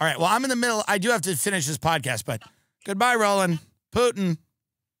 All right, well, I'm in the middle. I do have to finish this podcast, but goodbye, Roland. Putin.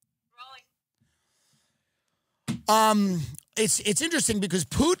 Rolling. It's interesting because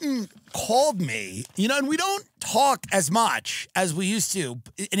Putin called me, and we don't talk as much as we used to,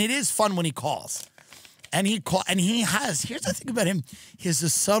 and it is fun when he calls. And here's the thing about him, he has a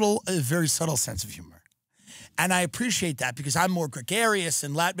very subtle sense of humor. And I appreciate that because I'm more gregarious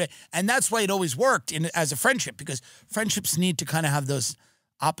and Latin, and that's why it always worked as a friendship, because friendships need to kind of have those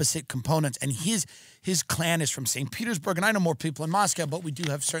opposite components. And his clan is from St. Petersburg, and I know more people in Moscow, but we do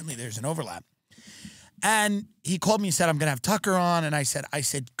have, certainly there's an overlap. And he called me and said, I'm going to have Tucker on. And I said,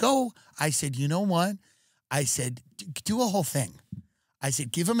 go. I said, you know what? I said, do a whole thing. I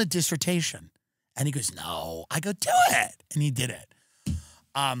said, give him a dissertation. And he goes, no. I go, do it. And he did it.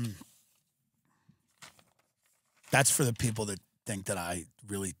 That's for the people that think that I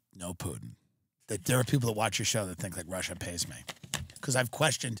really know Putin. That there are people that watch your show that think like Russia pays me. Because I've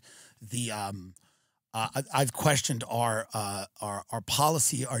questioned I've questioned our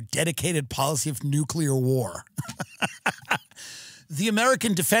policy, our dedicated policy of nuclear war. the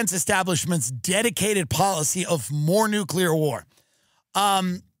American defense establishment's dedicated policy of more nuclear war.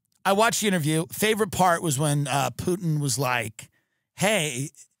 I watched the interview. Favorite part was when Putin was like, hey,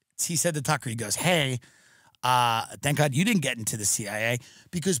 he said to Tucker, he goes, hey, thank God you didn't get into the CIA,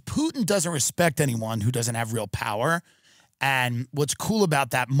 because Putin doesn't respect anyone who doesn't have real power. And what's cool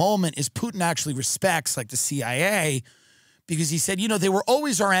about that moment is Putin actually respects like the CIA, because he said, you know, they were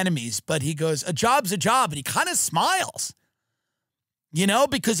always our enemies, but he goes, a job's a job. And he kind of smiles, you know,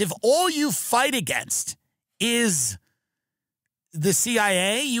 because if all you fight against is the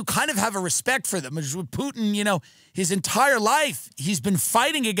CIA, you kind of have a respect for them. Which with Putin, you know, his entire life, he's been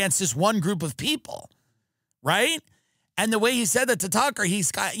fighting against this one group of people, right? And the way he said that to Tucker,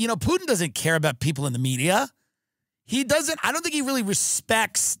 he's got, you know, Putin doesn't care about people in the media. He doesn't, I don't think he really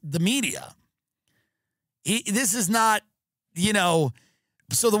respects the media. This is not, you know,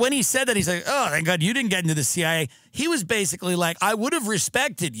 so when he said that, he's like, oh, thank God you didn't get into the CIA. He was basically like, I would have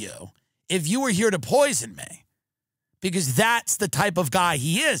respected you if you were here to poison me, because that's the type of guy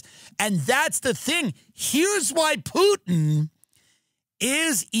he is. And that's the thing. Here's why Putin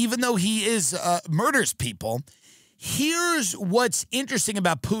is, even though he is murders people, here's what's interesting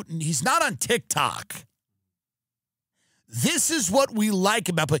about Putin. He's not on TikTok. This is what we like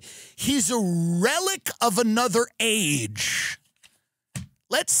about Putin. He's a relic of another age.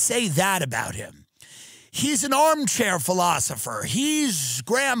 Let's say that about him. He's an armchair philosopher. He's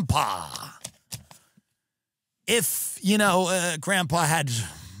grandpa. If, you know, grandpa had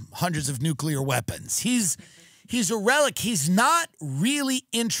hundreds of nuclear weapons. He's a relic. He's not really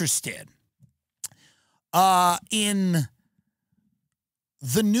interested in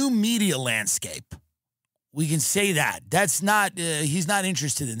the new media landscape. We can say that. That's not, he's not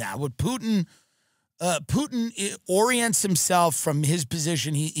interested in that. What Putin orients himself from his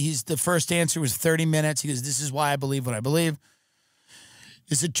position. He's the first answer was 30 minutes. He goes, this is why I believe what I believe.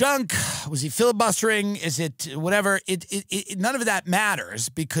 Is it junk? Was he filibustering? Is it whatever? None of that matters,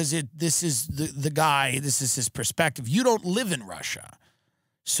 because this is the guy, this is his perspective. You don't live in Russia.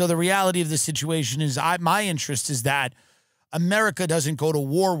 So the reality of the situation is my interest is that America doesn't go to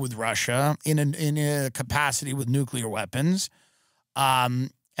war with Russia in a capacity with nuclear weapons. And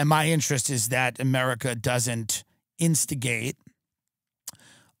my interest is that America doesn't instigate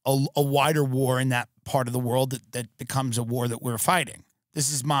a wider war in that part of the world that becomes a war that we're fighting. This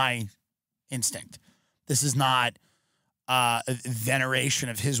is my instinct. This is not a veneration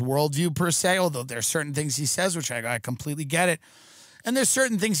of his worldview per se, although there are certain things he says, which I completely get it. And there's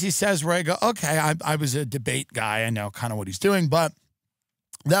certain things he says where I go, okay, I was a debate guy. I know kind of what he's doing. But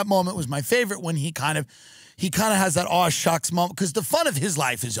that moment was my favorite, when he kind of has that aw shucks moment, because the fun of his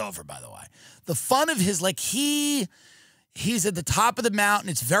life is over, by the way. The fun of his, like, he's at the top of the mountain.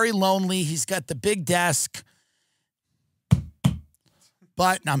 It's very lonely. He's got the big desk.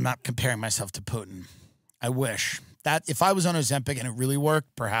 But I'm not comparing myself to Putin. I wish that if I was on Ozempic and it really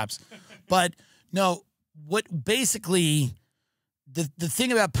worked, perhaps. But no, what basically the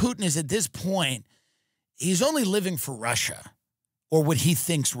thing about Putin is, at this point, he's only living for Russia, or what he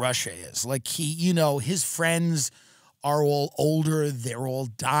thinks Russia is. Like, he, you know, his friends are all older. They're all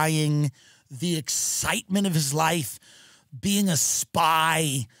dying. The excitement of his life, being a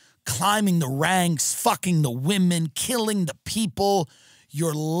spy, climbing the ranks, fucking the women, killing the people,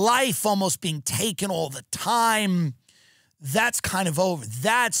 your life almost being taken all the time, that's kind of over.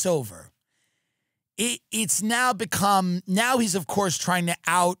 That's over. It's now become, now he's, of course, trying to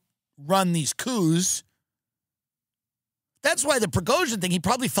outrun these coups. That's why the Prigozhin thing, he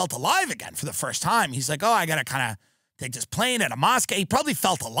probably felt alive again for the first time. He's like, oh, I got to kind of take this plane out of Moscow. He probably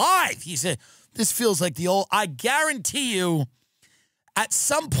felt alive. He said, this feels like the old, I guarantee you, at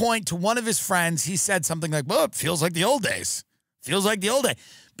some point to one of his friends, he said something like, well, it feels like the old days. Feels like the old day.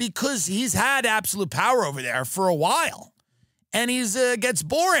 Because he's had absolute power over there for a while. And he's gets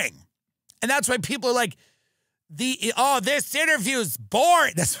boring. And that's why people are like, this interview's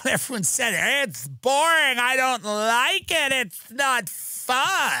boring. That's what everyone said. It's boring. I don't like it. It's not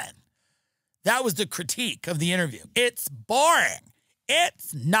fun. That was the critique of the interview. It's boring.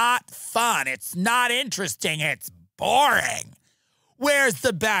 It's not fun. It's not interesting. It's boring. Where's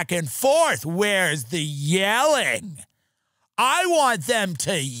the back and forth? Where's the yelling? I want them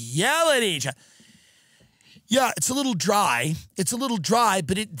to yell at each other. Yeah, it's a little dry. It's a little dry,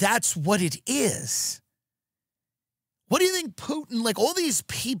 but that's what it is. What do you think Putin, like all these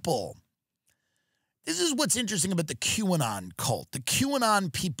people, this is what's interesting about the QAnon cult. The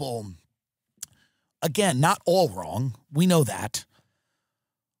QAnon people, again, not all wrong. We know that.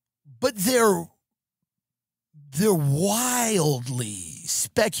 But they're wildly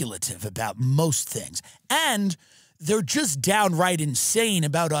speculative about most things. And they're just downright insane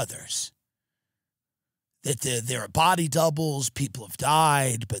about others. That there are body doubles, people have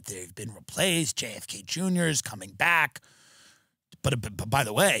died, but they've been replaced. JFK Jr. is coming back. But by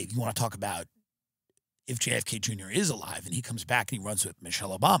the way, you want to talk about if JFK Jr. is alive and he comes back and he runs with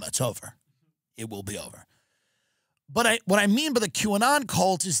Michelle Obama, it's over. It will be over. But what I mean by the QAnon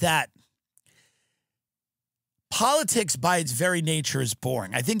cult is that politics by its very nature is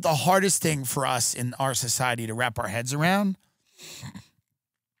boring. I think the hardest thing for us in our society to wrap our heads around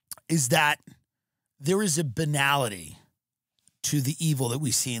is that there is a banality to the evil that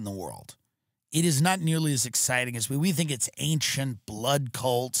we see in the world. It is not nearly as exciting as we think it's ancient blood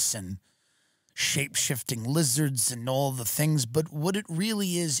cults and shape-shifting lizards and all the things, but what it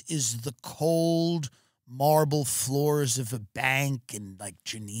really is the cold marble floors of a bank in like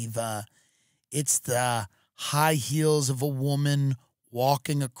Geneva. It's the high heels of a woman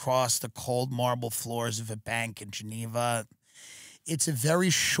walking across the cold marble floors of a bank in Geneva. It's a very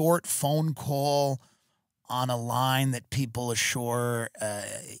short phone call on a line that people assure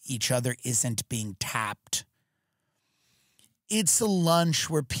each other isn't being tapped. It's a lunch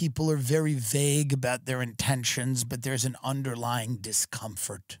where people are very vague about their intentions, but there's an underlying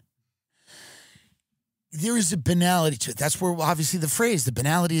discomfort. There is a banality to it. That's where, obviously, the phrase, the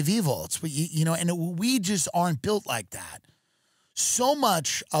banality of evil. It's what and we just aren't built like that. So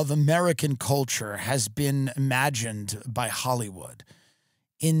much of American culture has been imagined by Hollywood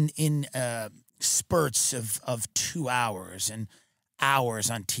in spurts of 2 hours and hours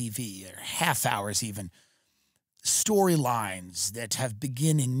on TV, or half hours even. Storylines that have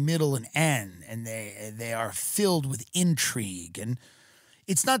beginning, middle, and end, and they are filled with intrigue. And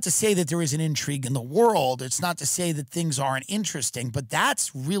it's not to say that there isn't intrigue in the world. It's not to say that things aren't interesting, but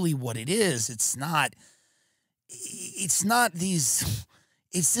that's really what it is. It's not these,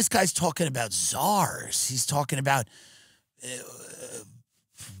 it's this guy's talking about czars. He's talking about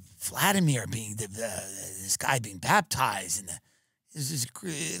Vladimir being this guy being baptized. And this is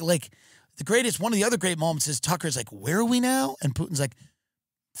like the greatest, one of the other great moments is Tucker's like, where are we now? And Putin's like,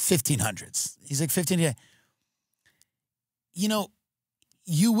 1500s. He's like, 15. You know,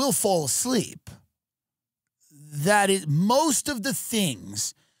 you will fall asleep. That is most of the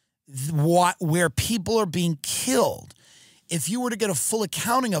things where people are being killed. If you were to get a full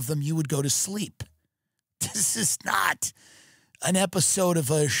accounting of them, you would go to sleep. This is not an episode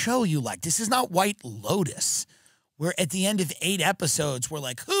of a show you like. This is not White Lotus, where at the end of 8 episodes, we're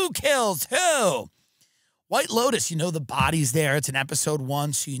like, who kills who? White Lotus, you know the body's there. It's in episode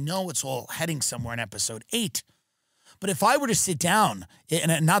 1, so you know it's all heading somewhere in episode 8. But if I were to sit down,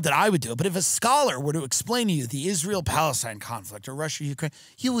 and not that I would do it, but if a scholar were to explain to you the Israel-Palestine conflict or Russia-Ukraine,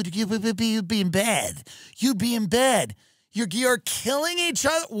 you'd be in bed. You'd be in bed. You're killing each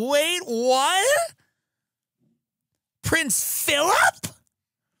other. Wait, what? Prince Philip?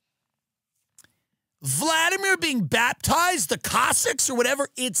 Vladimir being baptized, the Cossacks or whatever,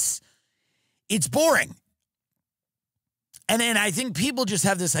 it's boring. And I think people just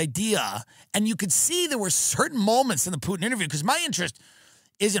have this idea, and you could see there were certain moments in the Putin interview, because my interest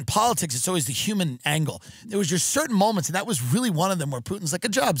isn't politics, it's always the human angle. There was just certain moments, and that was really one of them, where Putin's like, a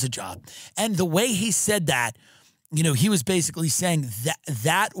job's a job. And the way he said that, you know, he was basically saying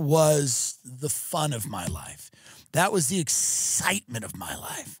that was the fun of my life. That was the excitement of my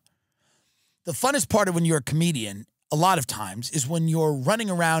life. The funnest part of when you're a comedian, a lot of times, is when you're running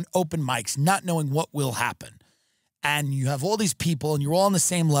around open mics, not knowing what will happen. And you have all these people, and you're all on the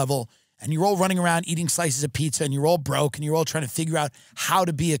same level, and you're all running around eating slices of pizza, and you're all broke, and you're all trying to figure out how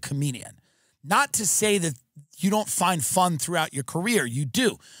to be a comedian. Not to say that you don't find fun throughout your career. You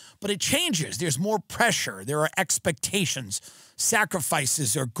do. But it changes. There's more pressure. There are expectations.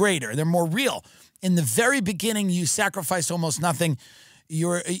 Sacrifices are greater. They're more real. In the very beginning, you sacrifice almost nothing.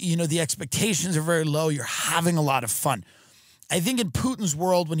 The expectations are very low. You're having a lot of fun. I think in Putin's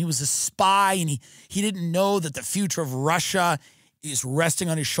world, when he was a spy and he didn't know that the future of Russia is resting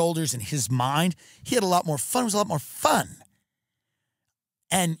on his shoulders in his mind, he had a lot more fun. It was a lot more fun.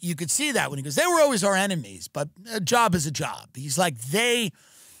 And you could see that when he goes, they were always our enemies, but a job is a job. He's like,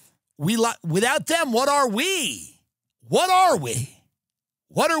 without them, what are we? What are we?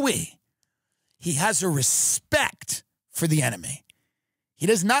 What are we? He has a respect for the enemy. He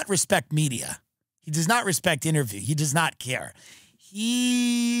does not respect media. He does not respect interview. He does not care.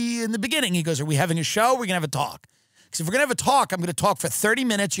 In the beginning, he goes, are we having a show? We're going to have a talk. Because if we're going to have a talk, I'm going to talk for 30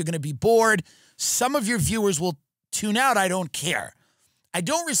 minutes. You're going to be bored. Some of your viewers will tune out. I don't care. I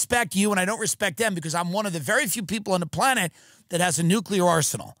don't respect you and I don't respect them because I'm one of the very few people on the planet that has a nuclear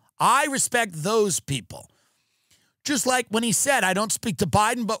arsenal. I respect those people. Just like when he said, I don't speak to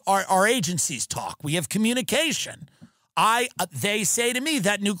Biden, but our agencies talk. We have communication. They say to me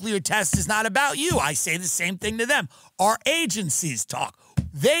that nuclear test is not about you. I say the same thing to them. Our agencies talk.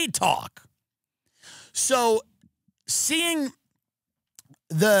 They talk. So seeing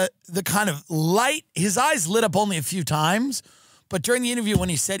the kind of light, his eyes lit up only a few times, but during the interview when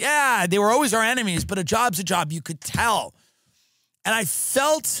he said, yeah, they were always our enemies, but a job's a job, you could tell. And I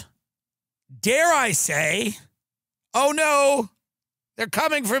felt, dare I say, oh no, they're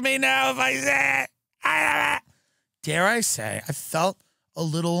coming for me now if I say it. Dare I say, I felt a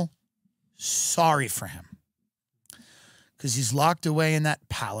little sorry for him. Because he's locked away in that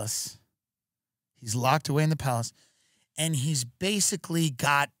palace. He's locked away in the palace. And he's basically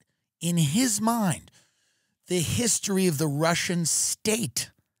got, in his mind, the history of the Russian state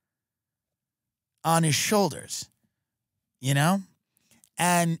on his shoulders. You know?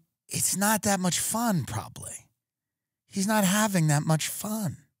 And it's not that much fun, probably. He's not having that much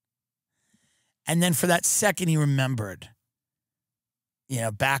fun. And then for that second, he remembered,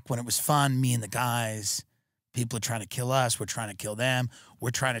 back when it was fun, me and the guys, people are trying to kill us. We're trying to kill them. We're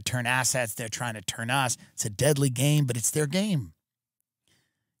trying to turn assets. They're trying to turn us. It's a deadly game, but it's their game.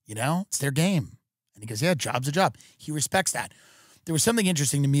 It's their game. And he goes, yeah, job's a job. He respects that. There was something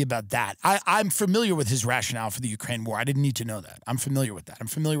interesting to me about that. I'm familiar with his rationale for the Ukraine war. I didn't need to know that. I'm familiar with that. I'm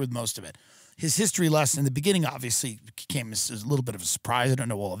familiar with most of it. His history lesson in the beginning obviously came as a little bit of a surprise. I don't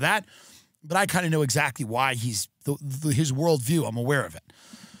know all of that. But I kind of know exactly why his worldview. I'm aware of it.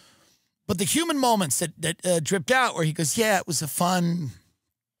 But the human moments that dripped out where he goes, yeah, it was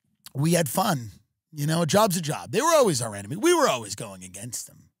we had fun. A job's a job. They were always our enemy. We were always going against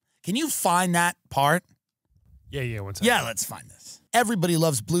them. Can you find that part? Yeah, one second. Yeah, let's find this. Everybody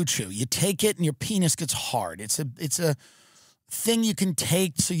loves Blue Chew. You take it and your penis gets hard. It's a thing you can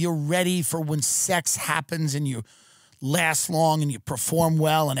take so you're ready for when sex happens and you last long and you perform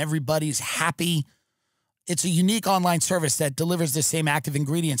well and everybody's happy. It's a unique online service that delivers the same active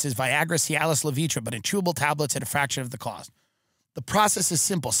ingredients as Viagra, Cialis, Levitra, but in chewable tablets at a fraction of the cost. The process is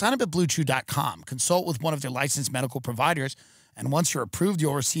simple. Sign up at BlueChew.com. Consult with one of their licensed medical providers, and once you're approved,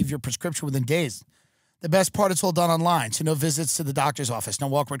 you'll receive your prescription within days. The best part, it's all done online, so no visits to the doctor's office,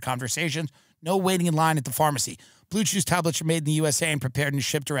 no awkward conversations, no waiting in line at the pharmacy. Blue Chew's tablets are made in the USA and prepared and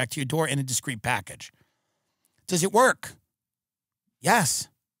shipped direct to your door in a discreet package. Does it work? Yes.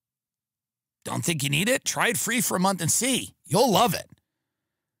 Don't think you need it? Try it free for a month and see. You'll love it.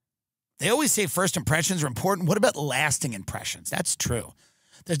 They always say first impressions are important. What about lasting impressions? That's true.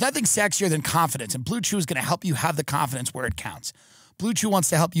 There's nothing sexier than confidence, and Blue Chew is going to help you have the confidence where it counts. Blue Chew wants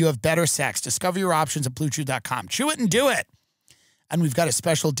to help you have better sex. Discover your options at BlueChew.com. Chew it and do it. And we've got a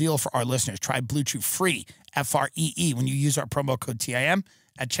special deal for our listeners. Try Blue Chew free, F-R-E-E, when you use our promo code TIM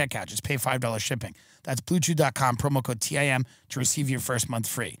at checkout. Just pay $5 shipping. That's BlueChew.com, promo code TIM to receive your first month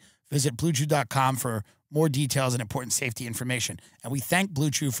free. Visit BlueChew.com for more details and important safety information. And we thank Blue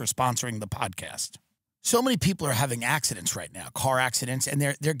Chew for sponsoring the podcast. So many people are having accidents right now, car accidents, and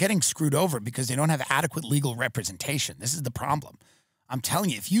they're getting screwed over because they don't have adequate legal representation. This is the problem. I'm telling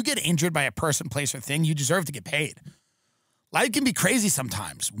you, if you get injured by a person, place, or thing, you deserve to get paid. Life can be crazy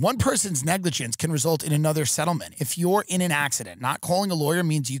sometimes. One person's negligence can result in another settlement. If you're in an accident, not calling a lawyer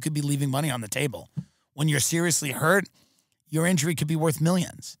means you could be leaving money on the table. When you're seriously hurt, your injury could be worth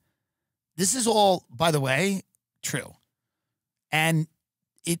millions. This is all, by the way, true. And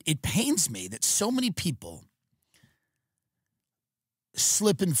it pains me that so many people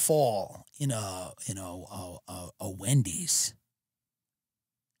slip and fall in a Wendy's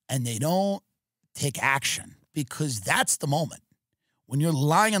and they don't take action, because that's the moment. When you're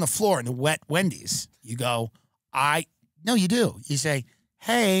lying on the floor in a wet Wendy's, you go, no, you do. You say,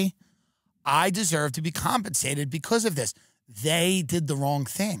 hey, I deserve to be compensated because of this. They did the wrong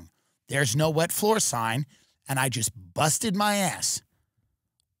thing. There's no wet floor sign, and I just busted my ass.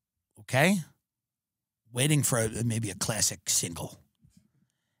 Okay? Waiting for maybe a classic single.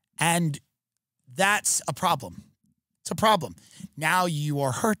 And that's a problem. It's a problem. Now you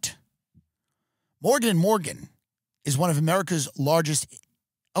are hurt. Morgan & Morgan is one of America's largest...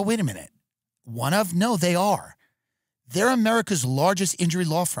 Oh, wait a minute. One of? No, they are. They're America's largest injury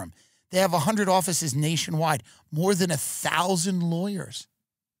law firm. They have 100 offices nationwide, more than 1,000 lawyers.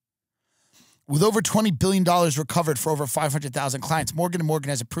 With over $20 billion recovered for over 500,000 clients, Morgan & Morgan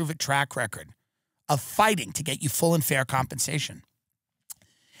has a proven track record of fighting to get you full and fair compensation.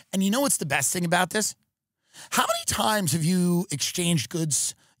 And you know what's the best thing about this? How many times have you exchanged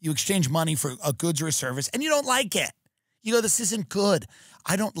goods, you exchange money for a goods or a service, and you don't like it? You go, this isn't good.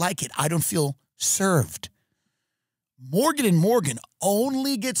 I don't like it. I don't feel served. Morgan & Morgan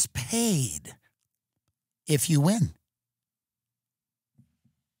only gets paid if you win.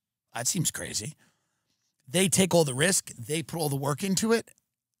 That seems crazy. They take all the risk. They put all the work into it.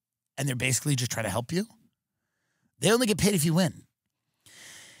 And they're basically just trying to help you. They only get paid if you win.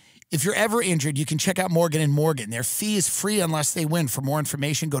 If you're ever injured, you can check out Morgan & Morgan. Their fee is free unless they win. For more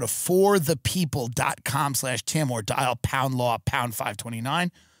information, go to forthepeople.com/Tim or dial #law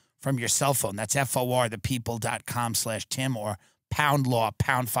 #529 from your cell phone. That's forthepeople.com/Tim or #law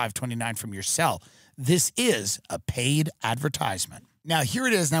 #529 from your cell. This is a paid advertisement. Now, here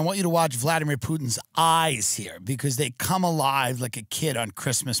it is, and I want you to watch Vladimir Putin's eyes here because they come alive like a kid on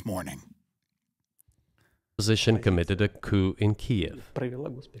Christmas morning. Opposition committed a coup in Kiev.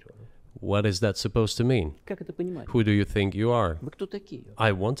 What is that supposed to mean? Who do you think you are?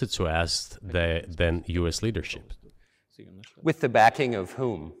 I wanted to ask the then U.S. leadership. With the backing of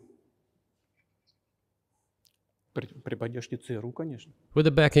whom? With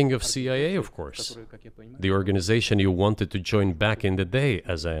the backing of CIA, of course. The organization you wanted to join back in the day,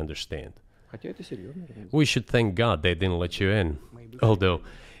 as I understand. We should thank God they didn't let you in. Although,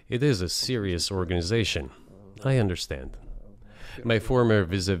 it is a serious organization. I understand. My former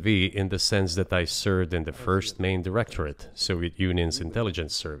vis-a-vis in the sense that I served in the first main directorate, Soviet Union's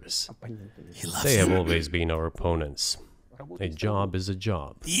intelligence service. They have always been our opponents. A job is a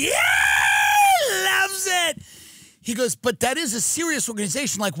job. Yeah! Loves it! He goes, but that is a serious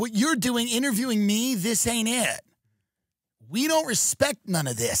organization. Like what you're doing, interviewing me, this ain't it. We don't respect none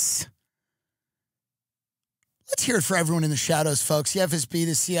of this. Let's hear it for everyone in the shadows, folks. The FSB,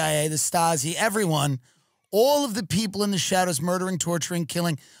 the CIA, the Stasi, everyone. All of the people in the shadows murdering, torturing,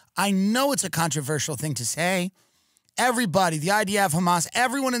 killing. I know it's a controversial thing to say. Everybody, the IDF, Hamas,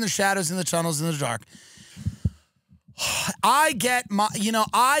 everyone in the shadows, in the tunnels, in the dark. I get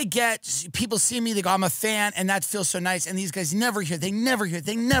people see me, they go, I'm a fan, and that feels so nice. And these guys never hear, they never hear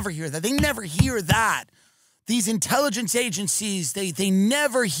that. These intelligence agencies, they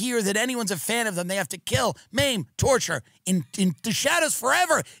never hear that anyone's a fan of them. They have to kill, maim, torture in the shadows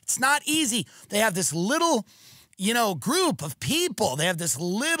forever. It's not easy. They have this little, group of people. They have this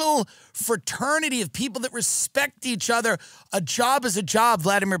little fraternity of people that respect each other. A job is a job,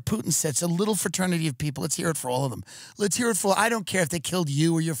 Vladimir Putin said. It's a little fraternity of people. Let's hear it for all of them. Let's hear it for, I don't care if they killed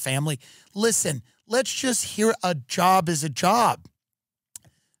you or your family. Listen, let's just hear a job is a job.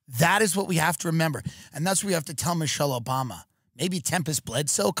 That is what we have to remember. And that's what we have to tell Michelle Obama. Maybe Tempest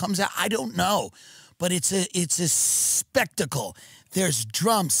Bledsoe comes out. I don't know. But it's a spectacle. There's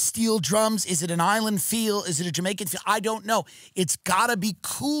drums, steel drums. Is it an island feel? Is it a Jamaican feel? I don't know. It's got to be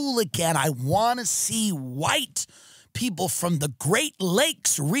cool again. I want to see white people from the Great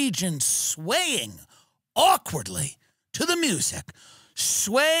Lakes region swaying awkwardly to the music.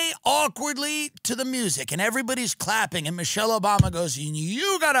 Sway awkwardly to the music, and everybody's clapping, and Michelle Obama goes,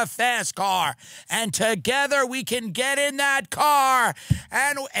 you got a fast car, and together we can get in that car,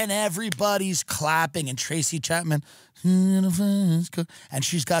 and everybody's clapping, and Tracy Chapman, and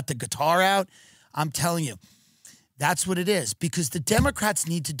she's got the guitar out. I'm telling you, that's what it is, because the Democrats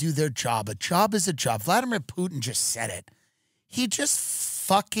need to do their job. A job is a job. Vladimir Putin just said it. He just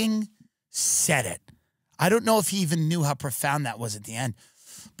fucking said it. I don't know if he even knew how profound that was at the end,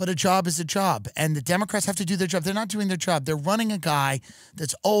 but a job is a job, and the Democrats have to do their job. They're not doing their job. They're running a guy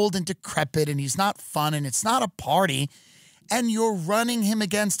that's old and decrepit, and he's not fun, and it's not a party, and you're running him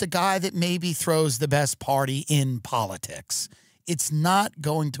against a guy that maybe throws the best party in politics. It's not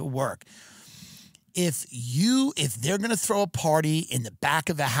going to work. If they're going to throw a party in the back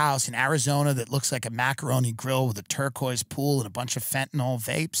of a house in Arizona that looks like a macaroni grill with a turquoise pool and a bunch of fentanyl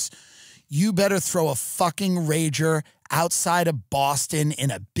vapes, you better throw a fucking rager outside of Boston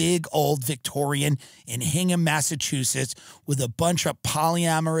in a big old Victorian in Hingham, Massachusetts, with a bunch of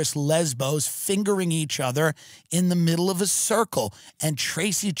polyamorous lesbos fingering each other in the middle of a circle. And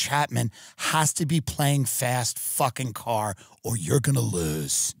Tracy Chapman has to be playing fast fucking car or you're going to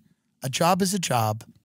lose. A job is a job.